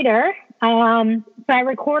year later, so I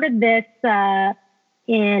recorded this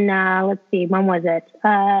in, let's see, when was it?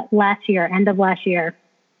 Last year, end of last year.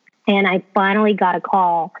 And I finally got a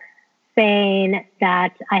call saying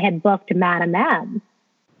that I had booked Madam M.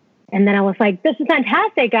 And then I was like, this is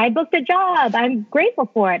fantastic. I booked a job. I'm grateful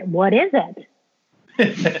for it. What is it?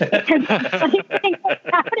 And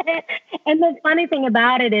the funny thing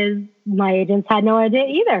about it is my agents had no idea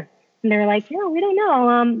either. And they're like, no, we don't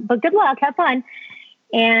know. But good luck. Have fun.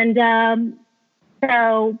 And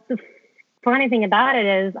so the funny thing about it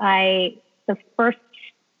is the first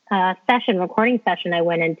recording session I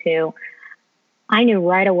went into, I knew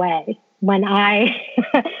right away when I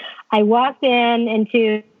walked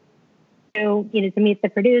into to meet the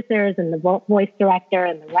producers and the voice director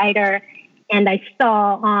and the writer. And I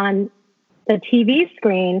saw on the TV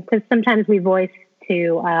screen, because sometimes we voice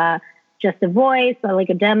to just a voice or like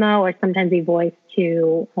a demo, or sometimes we voice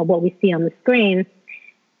to what we see on the screen.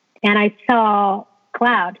 And I saw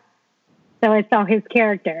Cloud. So I saw his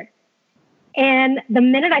character. And the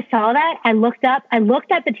minute I saw that, I looked at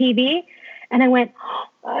the TV, and I went,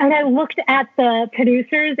 and I looked at the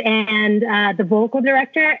producers and the vocal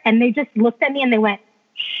director, and they just looked at me and they went,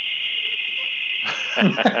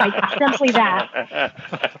 like simply that.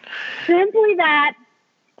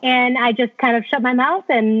 And I just kind of shut my mouth,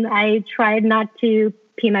 and I tried not to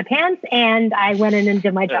pee my pants, and I went in and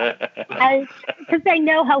did my job. Because I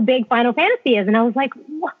know how big Final Fantasy is. And I was like,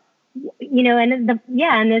 what?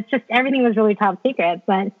 And it's just, everything was really top secret,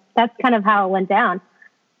 but that's kind of how it went down.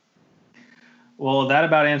 Well, that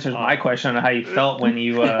about answers my question on how you felt when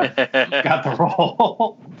you got the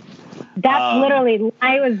role. That's literally,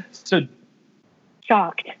 I was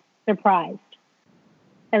shocked, surprised.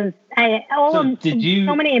 So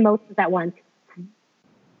many emotions at once.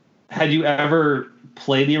 Had you ever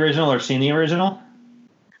played the original or seen the original?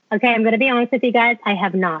 Okay, I'm going to be honest with you guys. I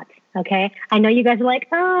have not. Okay, I know you guys are like,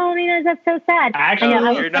 oh, that's so sad. Actually,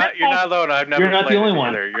 you're not alone. I've never. You're not the only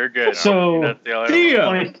one. Either. You're good. So,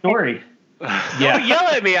 funny story. Yeah. Don't yell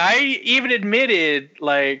at me. I even admitted,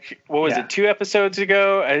 like, what was it, 2 episodes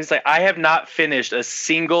ago? I was like, I have not finished a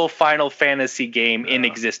single Final Fantasy game in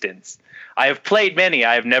existence. I have played many.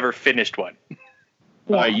 I have never finished one.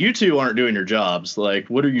 You two aren't doing your jobs. Like,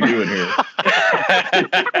 what are you doing here?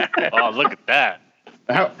 Oh, look at that.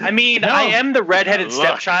 I am the redheaded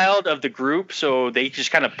stepchild of the group, so they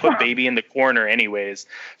just kind of put baby in the corner anyways.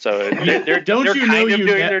 So they're doing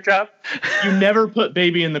their job. You never put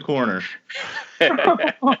baby in the corner.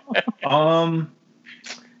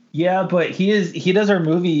 Yeah, but he does our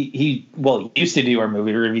movie. He used to do our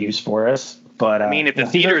movie reviews for us. But if the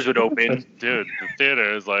theaters would open, dude, the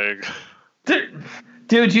theater is like,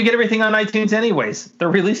 dude, you get everything on iTunes anyways. They're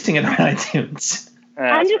releasing it on iTunes.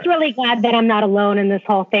 I'm just really glad that I'm not alone in this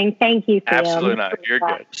whole thing. Thank you, Theo. Absolutely not. You're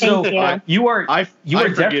good. So you are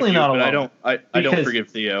definitely not alone. I don't forgive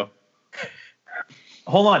Theo.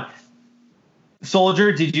 Hold on,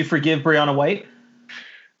 Soldier. Did you forgive Brianna White?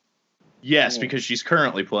 Yes, because she's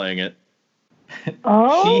currently playing it.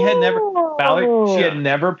 Oh, she had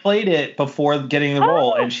never played it before getting the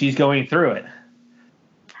role, and she's going through it.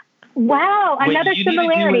 Wow, another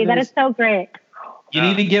similarity. That is so great. You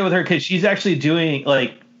need to get with her because she's actually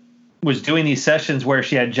was doing these sessions where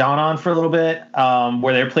she had John on for a little bit,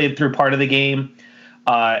 where they played through part of the game.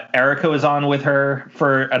 Erica was on with her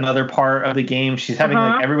for another part of the game. She's having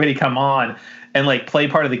everybody come on and play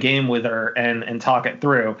part of the game with her and talk it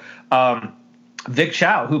through. Vic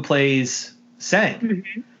Chow, who plays Sang,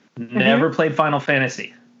 never played Final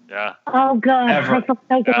Fantasy. Yeah. Oh, good. I'm so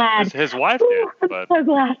glad. His wife did. I'm so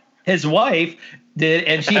glad. His wife did,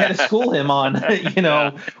 and she had to school him on,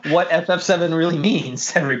 what FF7 really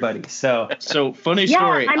means to everybody. So funny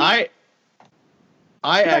story. I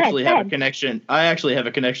actually have a connection. I actually have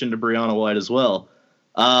a connection to Brianna White as well.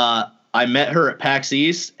 I met her at PAX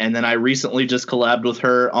East, and then I recently just collabed with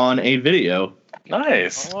her on a video.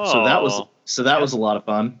 Nice. Oh. So that was a lot of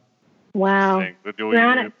fun. Wow.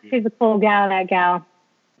 Brianna, she's a cool gal, that gal.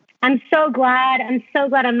 I'm so glad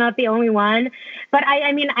I'm not the only one. But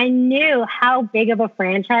I knew how big of a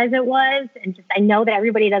franchise it was. And I know that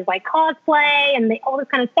everybody does cosplay and all this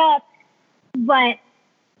kind of stuff. but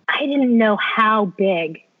I didn't know how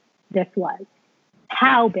big this was.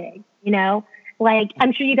 How big, you know? Like,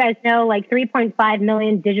 I'm sure you guys know, like 3.5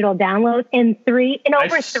 million digital downloads in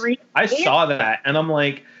over 3 days. I saw that, and I'm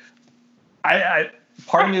like,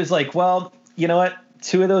 part of me was like, well, you know what?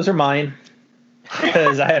 2 of those are mine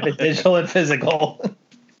because I have a digital and physical.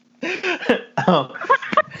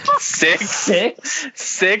 6?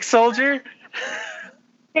 6, Soldier?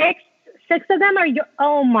 6 of them are your.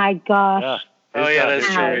 Oh my gosh! Yeah. Oh yeah, that's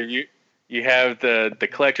true. You have the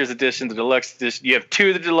collector's edition, the deluxe edition. You have 2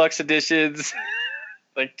 of the deluxe editions.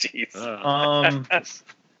 Like, jeez.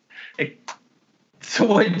 So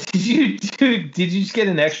what did you do? Did you just get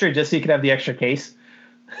an extra just so you could have the extra case?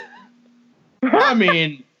 I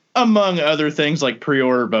mean, among other things like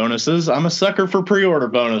pre-order bonuses, I'm a sucker for pre-order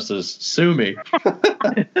bonuses. Sue me.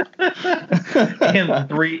 and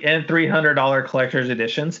 $300 collector's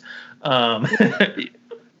editions.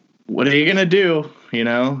 What are you gonna do? You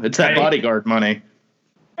know, it's that bodyguard money.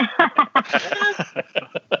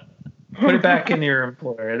 Put it back in your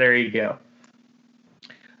employer. There you go.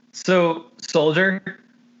 So, Soldier,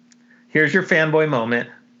 here's your fanboy moment.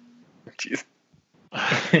 Jeez.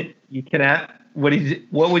 You can what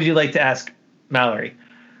would you like to ask Mallory?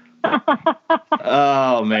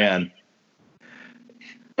 Oh man.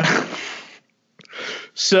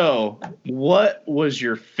 So, what was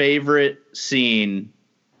your favorite scene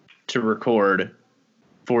to record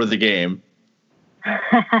for the game?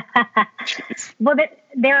 Well,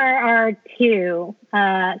 there are 2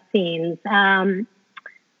 scenes.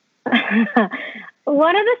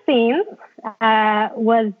 One of the scenes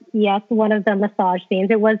was, yes, one of the massage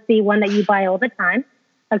scenes. It was the one that you buy all the time.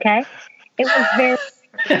 Okay. It was very...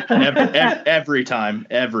 every time.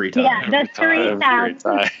 Yeah, the 3,000.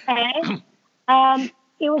 Okay.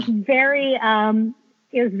 It was very,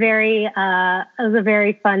 it was a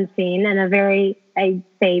very fun scene and a very, I'd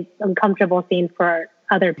say, uncomfortable scene for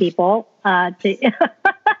other people. But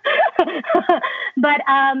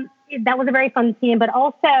that was a very fun scene. But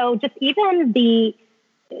also, just even the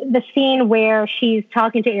scene where she's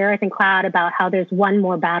talking to Aerith and Cloud about how there's one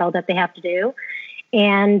more battle that they have to do,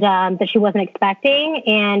 and that she wasn't expecting,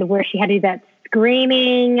 and where she had to do that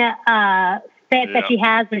screaming fit that she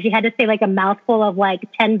has, where she had to say like a mouthful of like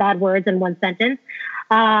 10 bad words in one sentence,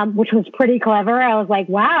 which was pretty clever. I was like,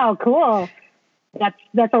 wow, cool.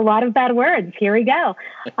 That's a lot of bad words. Here we go.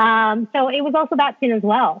 So it was also that scene as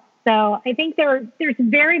well. So I think there's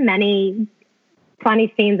very many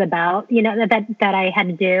funny scenes about, you know, that I had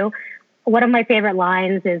to do. One of my favorite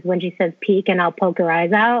lines is when she says peek and I'll poke her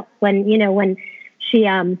eyes out. When she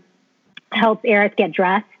helps Aerith get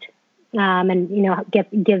dressed, and, you know,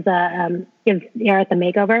 gives Aerith a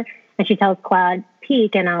makeover, and she tells Cloud,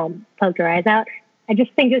 peek and I'll poke her eyes out. I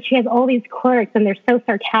just think that she has all these quirks, and they're so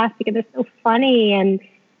sarcastic and they're so funny, and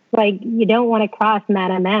like, you don't want to cross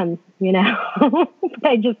Madame M, you know.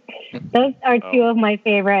 Those are 2 of my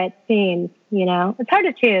favorite scenes, you know. It's hard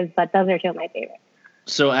to choose, but those are 2 of my favorites.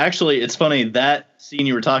 So actually, it's funny, that scene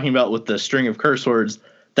you were talking about with the string of curse words,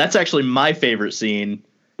 that's actually my favorite scene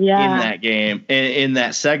in that game, in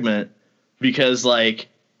that segment, because like,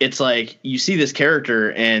 it's like you see this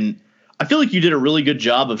character, and I feel like you did a really good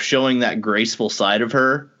job of showing that graceful side of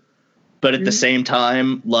her, but at the same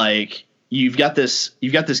time, like, you've got this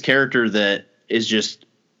character that is just,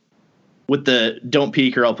 with the don't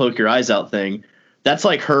peek or I'll poke your eyes out thing, that's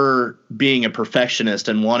like her being a perfectionist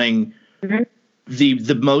and wanting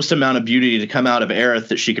the most amount of beauty to come out of Aerith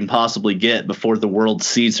that she can possibly get before the world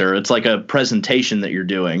sees her. It's like a presentation that you're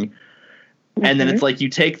doing. And then it's like you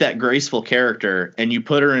take that graceful character and you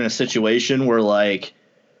put her in a situation where, like,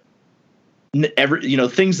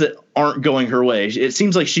 things that aren't going her way. It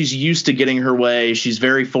seems like she's used to getting her way. She's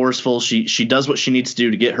very forceful. She does what she needs to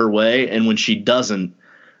do to get her way. And when she doesn't,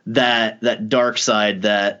 that dark side,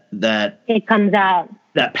 that it comes out.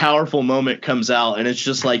 That powerful moment comes out, and it's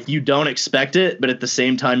just like you don't expect it, but at the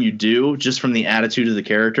same time you do, just from the attitude of the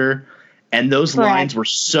character. And those lines were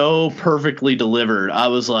so perfectly delivered. I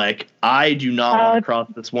was like, I do not want to cross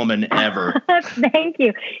this woman ever. Thank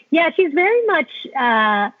you. Yeah, she's very much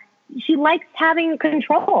she likes having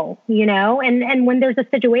control, you know, and when there's a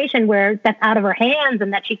situation where that's out of her hands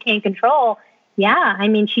and that she can't control, I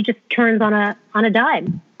mean, she just turns on a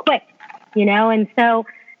dime quick, you know. And so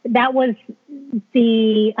that was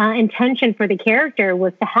the intention for the character,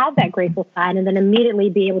 was to have that graceful side and then immediately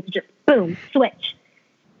be able to just boom, switch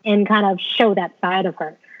and kind of show that side of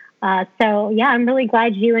her. So yeah, I'm really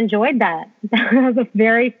glad you enjoyed that. That was a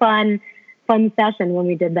very fun session when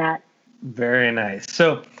we did that. Very nice.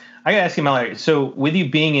 So I gotta ask you, Mallory, so with you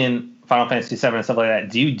being in Final Fantasy VII and stuff like that,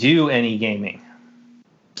 do you do any gaming?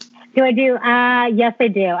 Do I do? Yes, I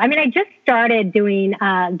do. I mean, I just started doing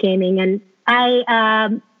gaming, and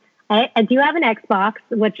I do have an Xbox,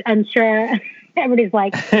 which I'm sure everybody's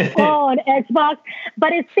like, oh, an Xbox.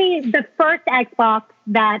 But it's the first Xbox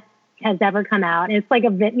that has ever come out. It's like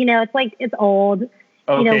it's old.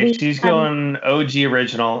 Okay, she's going OG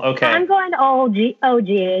original. Okay. I'm going OG.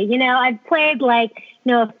 I've played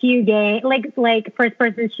a few games, like first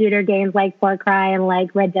person shooter games like Far Cry and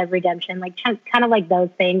like Red Dead Redemption, like kind of like those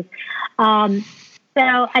things. So I'm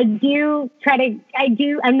not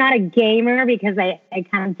a gamer because I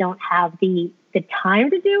kind of don't have the time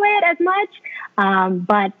to do it as much.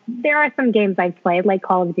 But there are some games I've played like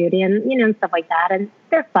Call of Duty and stuff like that. And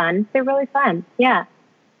they're fun. They're really fun. Yeah.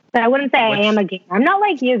 But I wouldn't say I am a gamer. I'm not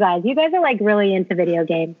like you guys. You guys are like really into video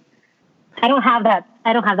games. I don't have that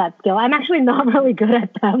skill. I'm actually not really good at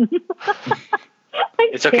them.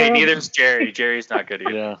 It's okay. Neither is Jerry. Jerry's not good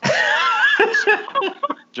either. Yeah. It's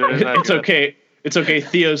good. Okay. It's okay.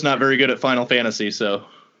 Theo's not very good at Final Fantasy, so.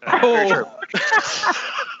 Oh.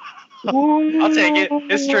 I'll take it.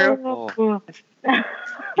 It's true.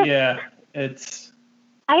 Yeah, it's.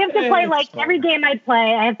 I have to play every game I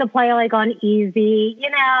play. I have to play on easy,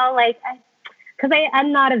 because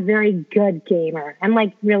I'm not a very good gamer.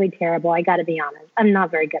 I'm really terrible. I got to be honest. I'm not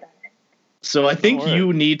very good at it. So I think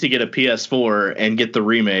you need to get a PS4 and get the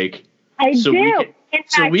remake. I do.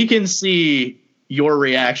 So we can see your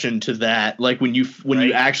reaction to that, like when you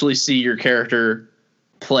actually see your character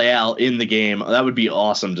play out in the game. That would be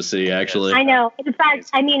awesome to see, actually. I know. In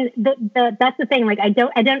fact, I mean, that's the thing. Like, I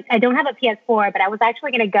don't have a PS4, but I was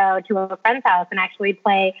actually going to go to a friend's house and actually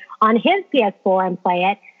play on his PS4 and play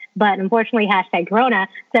it. But unfortunately, #Corona.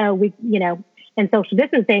 So we, and social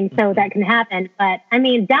distancing, so that can happen. But I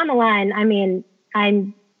mean, down the line, I mean,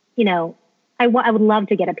 I would love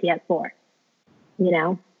to get a PS4,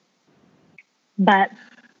 but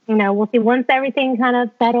we'll see once everything kind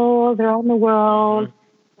of settles around the world.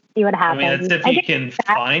 See what happens. I mean, that's if you can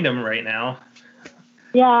find them right now.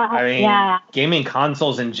 Yeah. I mean, gaming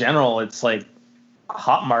consoles in general, it's like a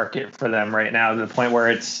hot market for them right now, to the point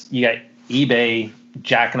where you got eBay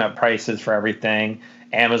jacking up prices for everything,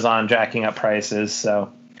 Amazon jacking up prices.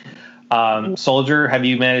 So, Soldier, have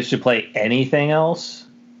you managed to play anything else?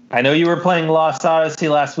 I know you were playing Lost Odyssey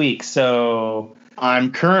last week, so.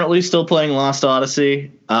 I'm currently still playing Lost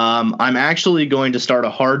Odyssey. I'm actually going to start a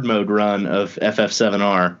hard mode run of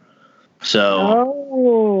FF7R.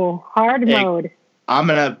 So hard mode. I'm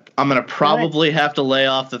gonna probably have to lay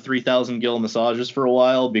off the 3,000 gil massages for a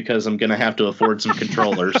while because I'm gonna have to afford some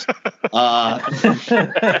controllers.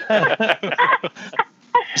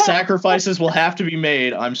 Sacrifices will have to be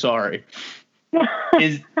made. I'm sorry.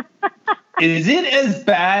 Is it as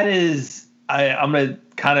bad as I'm gonna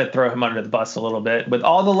kind of throw him under the bus a little bit with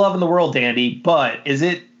all the love in the world, Dandy? But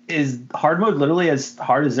is hard mode literally as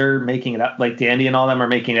hard as they're making it up? Like Dandy and all them are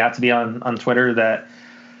making it out to be on Twitter, that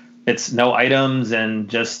it's no items and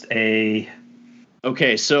just a.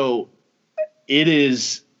 Okay, so it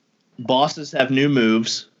is. Bosses have new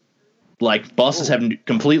moves. Like bosses have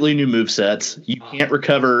completely new move sets. You can't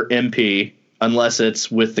recover MP unless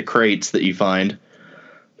it's with the crates that you find.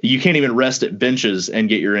 You can't even rest at benches and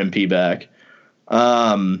get your MP back.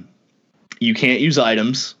 You can't use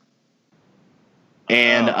items.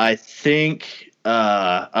 And I think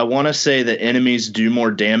I want to say that enemies do more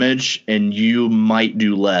damage and you might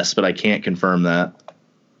do less, but I can't confirm that.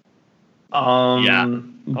 Yeah.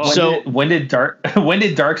 When did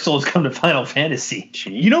Dark Souls come to Final Fantasy?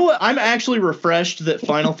 You know what? I'm actually refreshed that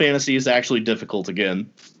Final Fantasy is actually difficult again.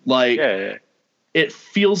 Like, it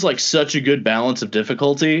feels like such a good balance of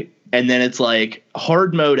difficulty. And then it's like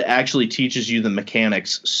hard mode actually teaches you the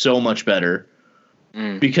mechanics so much better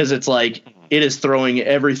because it's like it is throwing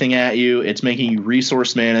everything at you. It's making you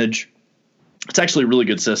resource manage. It's actually a really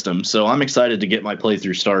good system. So I'm excited to get my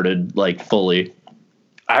playthrough started like fully.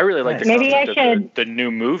 I really like the concept of the new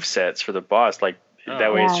move sets for the boss. Like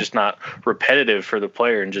that way it's just not repetitive for the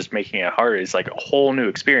player and just making it harder. It's like a whole new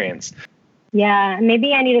experience. Yeah,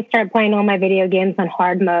 maybe I need to start playing all my video games on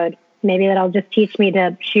hard mode. Maybe that'll just teach me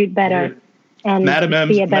to shoot better and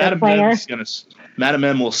be a better player. Madam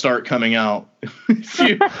M will start coming out if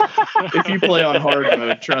you play on hard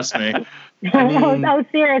mode. Trust me. I mean,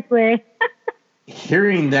 seriously.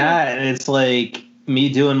 Hearing that, and it's like me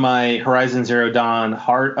doing my Horizon Zero Dawn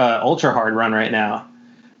ultra hard run right now.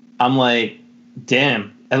 I'm like,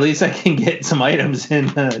 damn. At least I can get some items in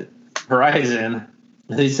Horizon.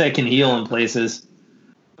 At least I can heal in places.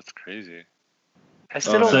 That's crazy. I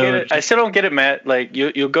still don't get it. I still don't get it, Matt. Like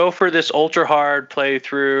you'll go for this ultra hard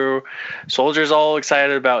playthrough. Soldier's all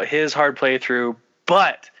excited about his hard playthrough,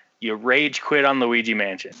 but you rage quit on Luigi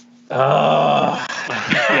Mansion. Yeah.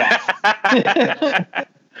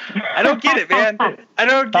 I don't get it, man. I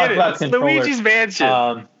don't get it. It's Luigi's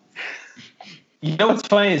Mansion. You know what's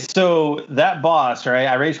funny? So that boss, right?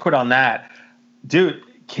 I rage quit on that. Dude,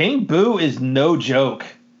 King Boo is no joke.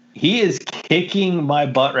 He is kicking my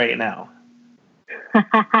butt right now.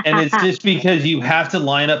 And it's just because you have to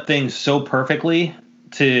line up things so perfectly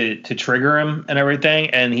to trigger him and everything.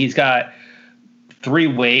 And he's got 3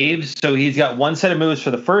 waves. So he's got 1 set of moves for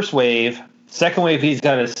the first wave. Second wave, he's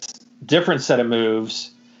got a different set of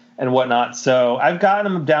moves and whatnot. So I've gotten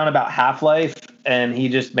him down about half-life, and he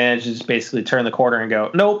just manages to basically turn the corner and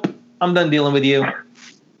go, nope, I'm done dealing with you.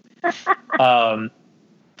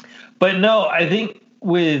 But no, I think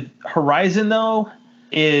with Horizon, though,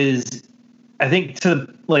 is I think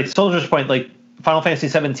to like Soldier's point, like Final Fantasy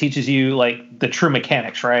VII teaches you like the true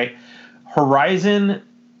mechanics, right? Horizon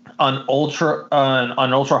on ultra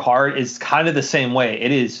hard is kind of the same way.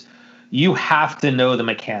 It is you have to know the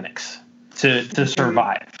mechanics to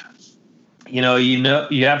survive. You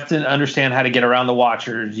have to understand how to get around the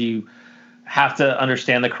Watchers. You have to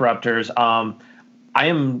understand the Corruptors. I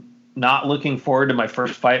am not looking forward to my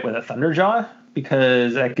first fight with a Thunderjaw,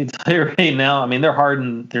 because I can tell you right now, I mean, they're hard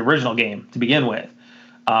in the original game to begin with.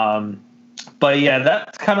 But yeah,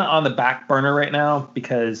 that's kind of on the back burner right now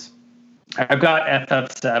because I've got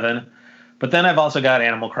FF7, but then I've also got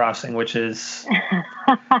Animal Crossing, which is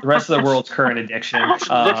the rest of the world's current addiction.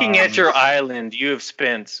 Looking at your island, you have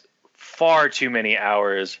spent far too many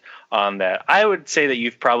hours on that. I would say that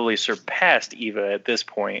you've probably surpassed Eva at this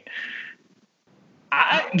point.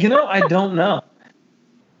 I don't know.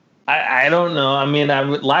 I don't know. I mean,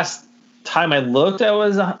 last time I looked, I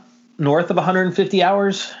was north of 150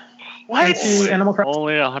 hours. What? Animal Crossing.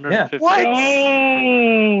 Only 150. Yeah. What?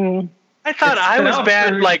 Dang. I thought I was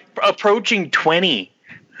bad, like approaching 20.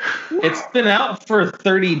 It's been out for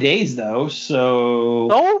 30 days, though. So.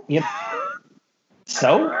 Oh? Yeah.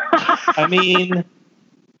 So? I mean,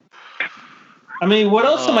 what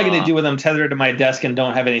else am I going to do when I'm tethered to my desk and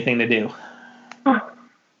don't have anything to do?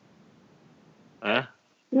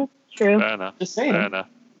 True. Fair enough. Just saying. Fair enough.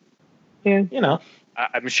 True.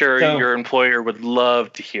 I'm sure your employer would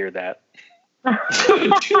love to hear that.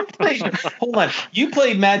 Hold on. You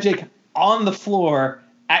played Magic on the floor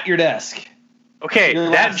at your desk. Okay,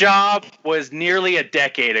 that job was nearly a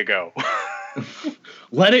decade ago.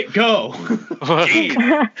 Let it go.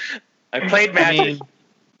 Jeez. I played Magic.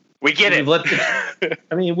 We get it.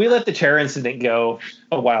 We let the chair incident go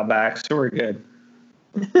a while back, so we're good.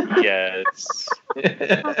 Yes.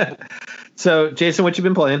 So, Jason, what you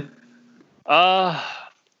been playing? I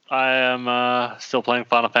am still playing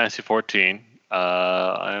Final Fantasy 14.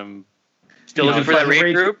 I'm still looking for that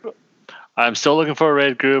raid group. I'm still looking for a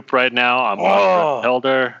raid group right now. I'm on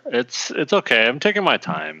Elder. It's okay. I'm taking my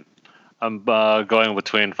time. I'm going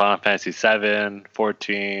between Final Fantasy 7,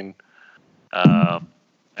 14. Are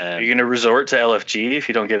you going to resort to LFG if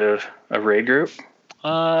you don't get a raid group?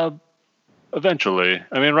 Eventually.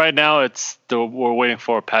 I mean, right now we're waiting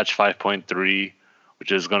for patch 5.3,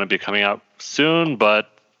 which is going to be coming out soon. But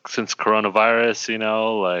since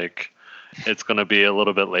coronavirus, it's going to be a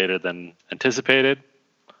little bit later than anticipated.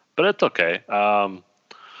 But it's okay. But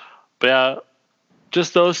yeah,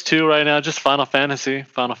 just those two right now. Just Final Fantasy,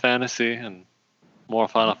 and more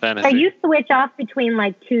Final Fantasy. So you switch off between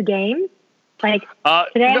like 2 games? Like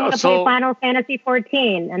today I'm going to play Final Fantasy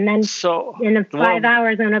 14, and then in 5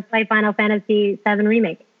 hours I'm going to play Final Fantasy 7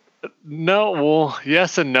 Remake. No, well,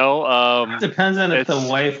 yes and no. It depends on if the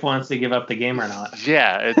wife wants to give up the game or not.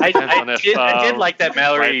 Yeah, it depends on if. I did like that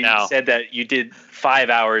Mallory said that you did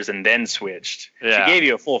 5 hours and then switched. Yeah. She gave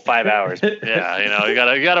you a full 5 hours. Yeah, you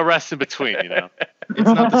gotta rest in between.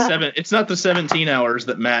 It's not the 17 hours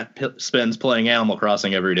that Matt spends playing Animal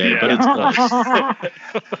Crossing every day, but it's close.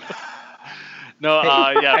 No,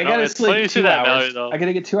 I gotta sleep 2 hours. I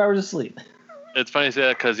gotta get 2 hours of sleep. It's funny you say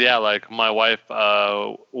that because my wife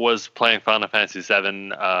was playing Final Fantasy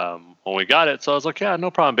 7 when we got it, so I was like, yeah, no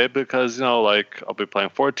problem, babe, because I'll be playing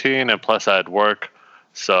 14, and plus I had work,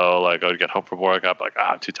 so I would get home from work, I'd be like,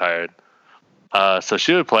 I'm too tired. So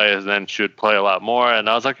she would play, and then she would play a lot more, and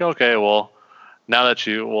I was like, okay, well,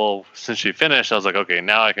 since she finished, I was like, okay,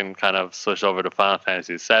 now I can kind of switch over to Final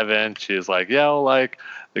Fantasy 7. She's like, yeah,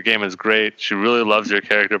 the game is great. She really loves your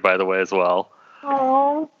character, by the way, as well.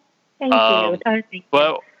 Oh, thank you.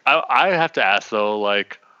 But I have to ask though,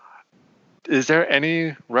 is there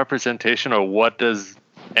any representation, or what does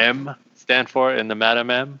M stand for in the Madam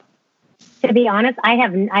M? To be honest, I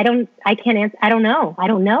can't answer. I don't know. I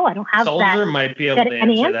don't have Soldier might be able to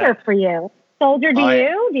answer that. For you. Soldier, do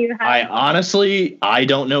you have? I honestly, I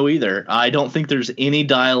don't know either. I don't think there's any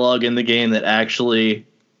dialogue in the game that actually.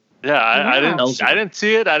 Yeah, I didn't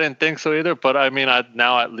see it. I didn't think so either. But I mean,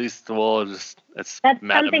 now at least it's That's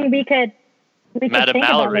something we could Madam think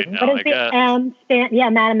Mallory about. now, What does the M stand? Yeah,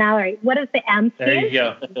 Madam Mallory. What does the M stand? There you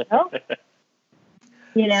go.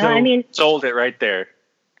 You know, So- I mean, Sold it right there,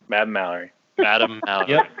 Madam Mallory. Madam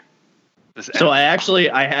Mallory. Yep. So I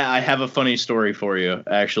have a funny story for you,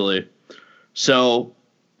 actually. So,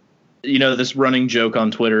 this running joke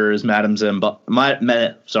on Twitter is Madam M's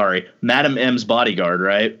bodyguard,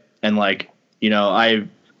 right? And I've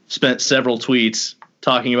spent several tweets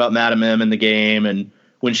talking about Madam M in the game and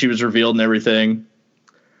when she was revealed and everything.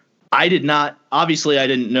 I didn't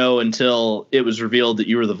know until it was revealed that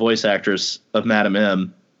you were the voice actress of Madam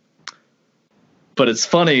M. But it's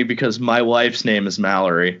funny because my wife's name is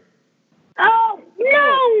Mallory. oh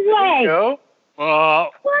no way! No.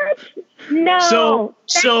 What? No.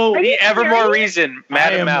 So Are you The evermore serious? reason,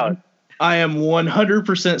 Madam Mallory. I am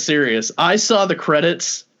 100% serious. I saw the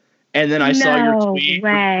credits, and then I saw your No tweet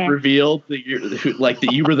way. revealed that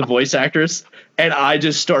you were the voice actress, and I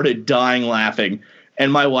just started dying laughing.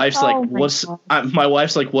 And my wife's Oh my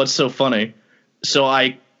God. what's so funny? So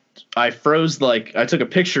I froze, I took a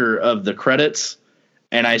picture of the credits,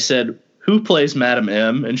 and I said, "Who plays Madam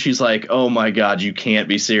M?" And she's like, "Oh my God, you can't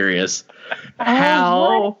be serious."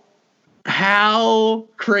 what? How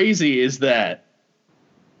crazy is that?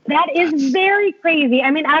 That is very crazy.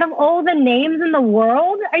 I mean, out of all the names in the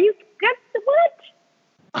world, are you what?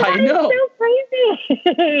 I That is know. so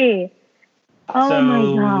crazy. Oh so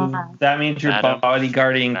my God. that means you're Madam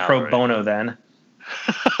bodyguarding pro Mallory. bono then.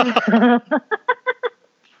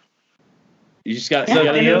 You just got So you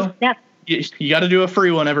gotta Theo? Yeah. you got to do a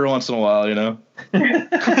free one every once in a while,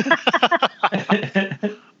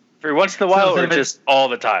 For once in a while, So or just all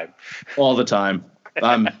the time? all the time.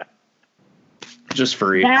 I'm just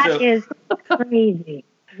free. That is crazy.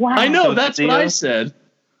 Wow. I know, So that's what Theo? I said.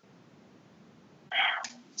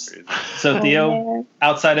 So Theo, man.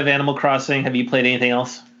 outside of Animal Crossing, have you played anything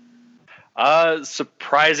else?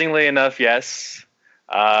 Surprisingly enough, yes.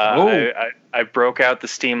 I broke out the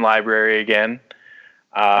Steam library again.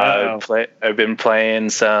 I've been playing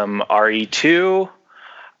some RE2,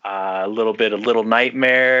 a little bit of Little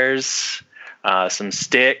Nightmares, some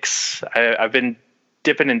Styx. I've been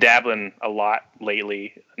dipping and dabbling a lot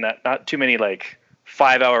lately. Not too many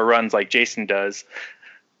 5-hour runs like Jason does.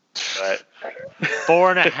 But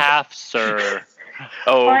 4.5, sir.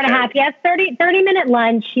 oh, 4.5. Yes, 30-minute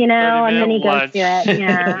lunch, and then he goes to it.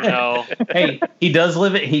 Yeah. No. Hey, he does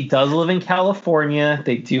live in California.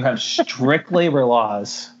 They do have strict labor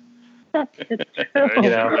laws. Very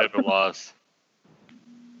labor laws.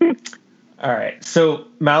 All right. So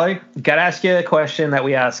Mallory, gotta ask you a question that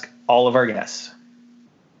we ask all of our guests.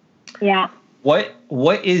 Yeah. What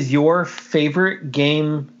is your favorite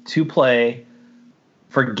game to play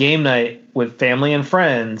for game night with family and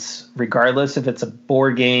friends, regardless if it's a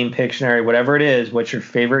board game, Pictionary, whatever it is? What's your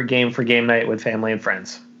favorite game for game night with family and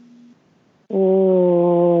friends?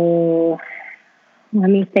 Ooh. Let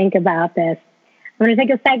me think about this. I'm going to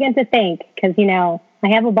take a second to think because, I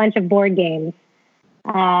have a bunch of board games.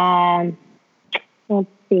 Let's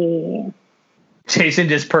see. Jason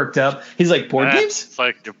just perked up. He's like, board games? It's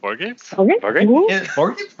like your board games? Okay. Board games? Ooh. Yeah,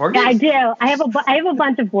 board games? Board Yeah, I games? do. I have a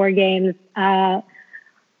bunch of board games.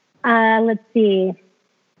 Let's see.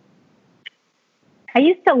 I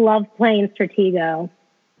used to love playing Stratego.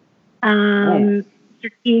 Stratego.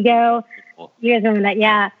 You guys remember that?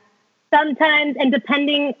 Yeah. Sometimes, and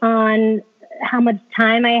depending on how much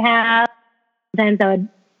time I have, sometimes I would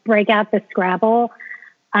break out the Scrabble.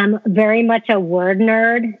 I'm very much a word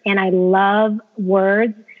nerd, and I love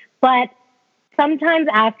words. But sometimes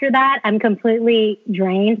after that, I'm completely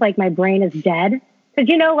drained. My brain is dead.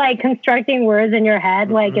 Because, constructing words in your head,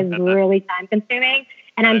 is really time consuming.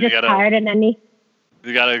 And I'm just tired and I need.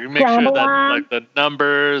 You gotta make sure that the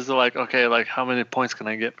numbers are okay, how many points can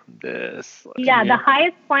I get from this? Yeah, the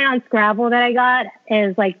highest point on Scrabble that I got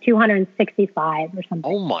is 265 or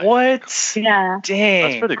something. Oh my! What? Yeah. Dang.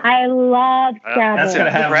 That's pretty. I love Scrabble. That's gonna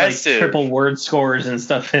have Impressive. triple word scores and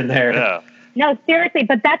stuff in there. Yeah. No, seriously,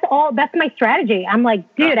 but that's my strategy. I'm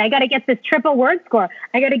like, dude, I got to get this triple word score.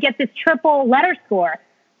 I got to get this triple letter score.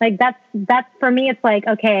 That's for me. It's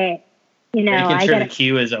okay, Making sure the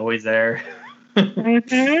queue is always there.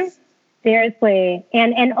 Mm-hmm. Seriously,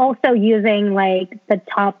 and also using the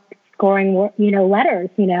top scoring letters,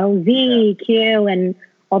 Z, Q, and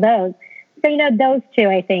all those. So those two.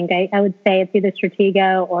 I think I would say it's either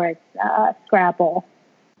Stratego or it's Scrabble.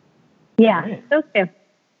 Yeah, those two.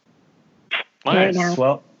 Nice. Right now.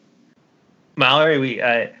 Well, Mallory,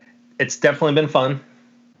 it's definitely been fun.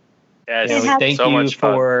 Yes, thank you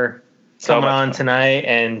for coming on tonight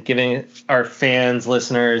and giving our fans,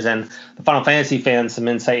 listeners, and the Final Fantasy fans some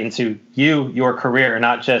insight into your career,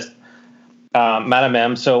 not just Madam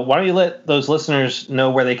M. So why don't you let those listeners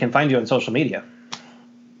know where they can find you on social media?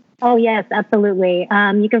 Oh, yes, absolutely.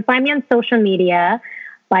 You can find me on social media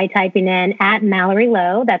by typing in @Mallory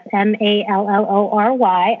Low. That's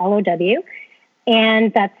MALLORY LOW.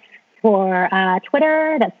 And that's for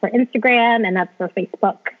Twitter, that's for Instagram, and that's for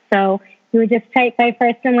Facebook. So you would just type my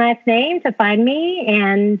first and last name to find me,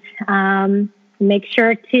 and make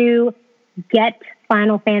sure to get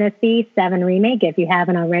Final Fantasy VII Remake if you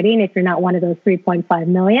haven't already, and if you're not one of those 3.5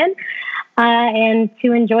 million, and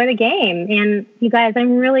to enjoy the game. And you guys,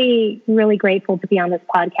 I'm really, really grateful to be on this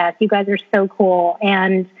podcast. You guys are so cool,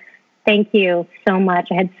 and thank you so much.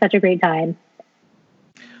 I had such a great time.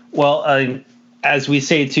 Well, as we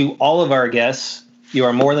say to all of our guests, you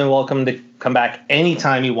are more than welcome to come back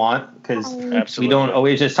anytime you want, because we don't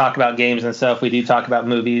always just talk about games and stuff. We do talk about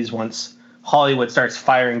movies once Hollywood starts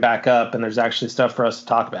firing back up and there's actually stuff for us to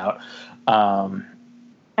talk about. I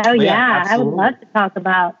would love to talk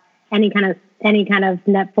about any kind of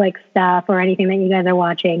Netflix stuff or anything that you guys are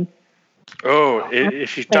watching. Oh,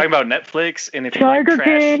 if you're talking about Netflix and if you like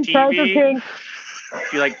trash TV, Tiger King.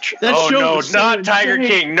 If you like, not Tiger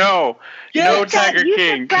King. No, no Tiger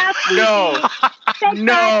King. No.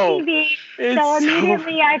 TV. So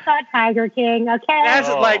immediately I thought Tiger King. Okay. That's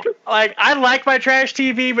like I like my trash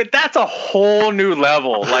TV, but that's a whole new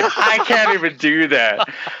level. Like I can't even do that.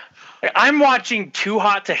 I'm watching Too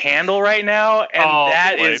Hot to Handle right now,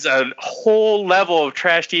 and is a whole level of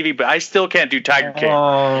trash TV, but I still can't do Tiger King.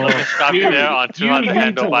 Let me stop you there on Too Hot to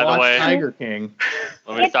Handle, by the way. Tiger King.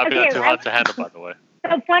 Let me stop you on Too Hot to Handle, by the way.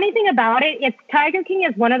 The funny thing about it, Tiger King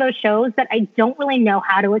is one of those shows that I don't really know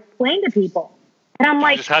how to explain to people. And I'm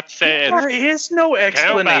like, you just have to say there is no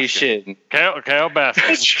explanation. Carole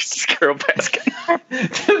Baskin. Carole Baskin.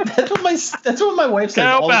 That's what my wife says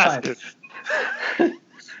all the time.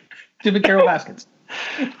 Stupid Carole Baskins.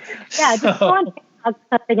 Yeah, just go on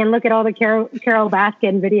something and look at all the Carole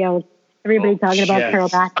Baskin videos. Everybody talking about Carole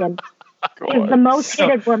Baskin. She's the most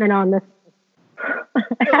hated woman on this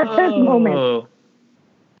at this moment.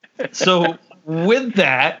 So with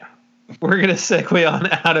that, we're going to segue on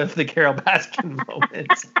out of the Carole Baskin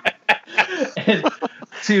moment. And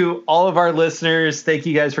to all of our listeners, thank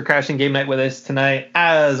you guys for crashing game night with us tonight.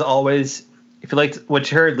 As always, if you liked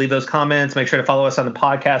what you heard, leave those comments. Make sure to follow us on the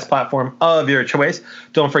podcast platform of your choice.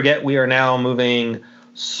 Don't forget, we are now moving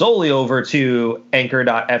solely over to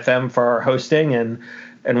Anchor.fm for our hosting and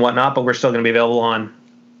whatnot, but we're still going to be available on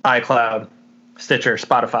iCloud, Stitcher,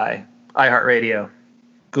 Spotify, iHeartRadio,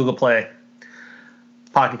 Google Play,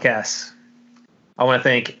 Pocket Casts. I want to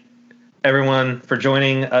thank everyone for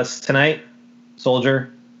joining us tonight.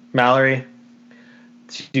 Soldier, Mallory,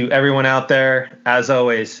 to everyone out there, as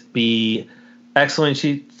always, be excellent to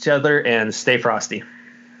each other and stay frosty.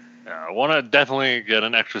 Yeah, I want to definitely get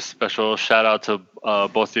an extra special shout out to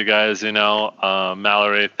both of you guys.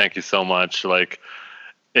 Mallory, thank you so much. Like,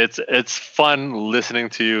 it's fun listening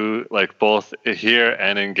to you, like both here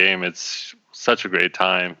and in game. It's such a great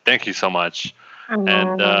time. Thank you so much. And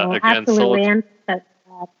again, Soldier.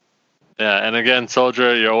 Yeah, and again,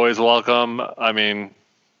 Soldier, you're always welcome. I mean,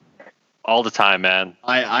 all the time, man.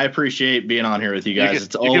 I appreciate being on here with you guys.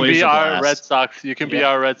 It's always you can be a our blast. Red Sox. You can be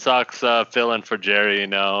our Red Sox fill-in for Jerry.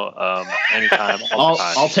 Anytime, all the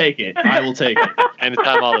time. I'll take it. I will take it.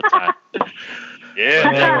 Anytime, all the time.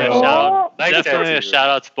 Yeah, definitely a shout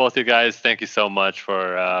out to both you guys. Thank you so much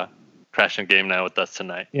for crashing game night with us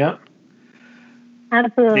tonight. Yeah,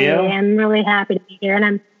 absolutely. Theo? I'm really happy to be here,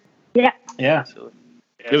 and yeah.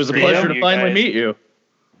 It was a pleasure to finally meet you.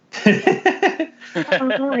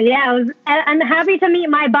 I'm happy to meet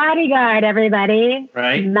my bodyguard, everybody.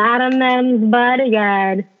 Right, Madam M's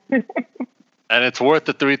bodyguard. And it's worth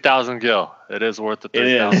the 3,000 gil. It is worth the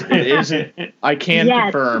 3,000. It is. I can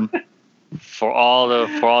confirm. For all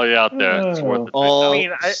you out there, it's worth the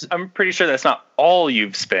 3,000. I'm pretty sure that's not all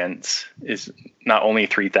you've spent. Is not only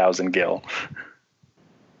 3,000 gil.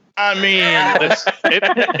 I mean,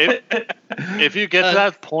 if you get to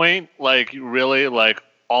that point, like really, like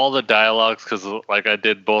all the dialogues, because like I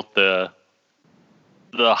did both the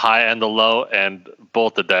high and the low, and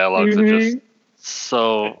both the dialogues are just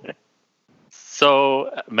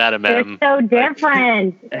so Madam M. They're so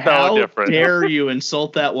different. How dare you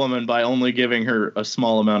insult that woman by only giving her a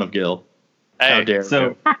small amount of gil? Hey, how dare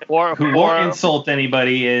so you? Who won't insult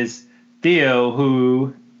anybody is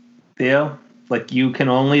Theo, like you can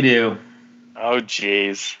only do. Oh,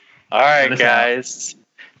 jeez. All right, guys.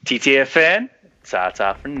 TTFN,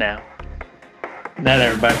 ta-ta for now. Night,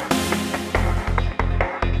 everybody.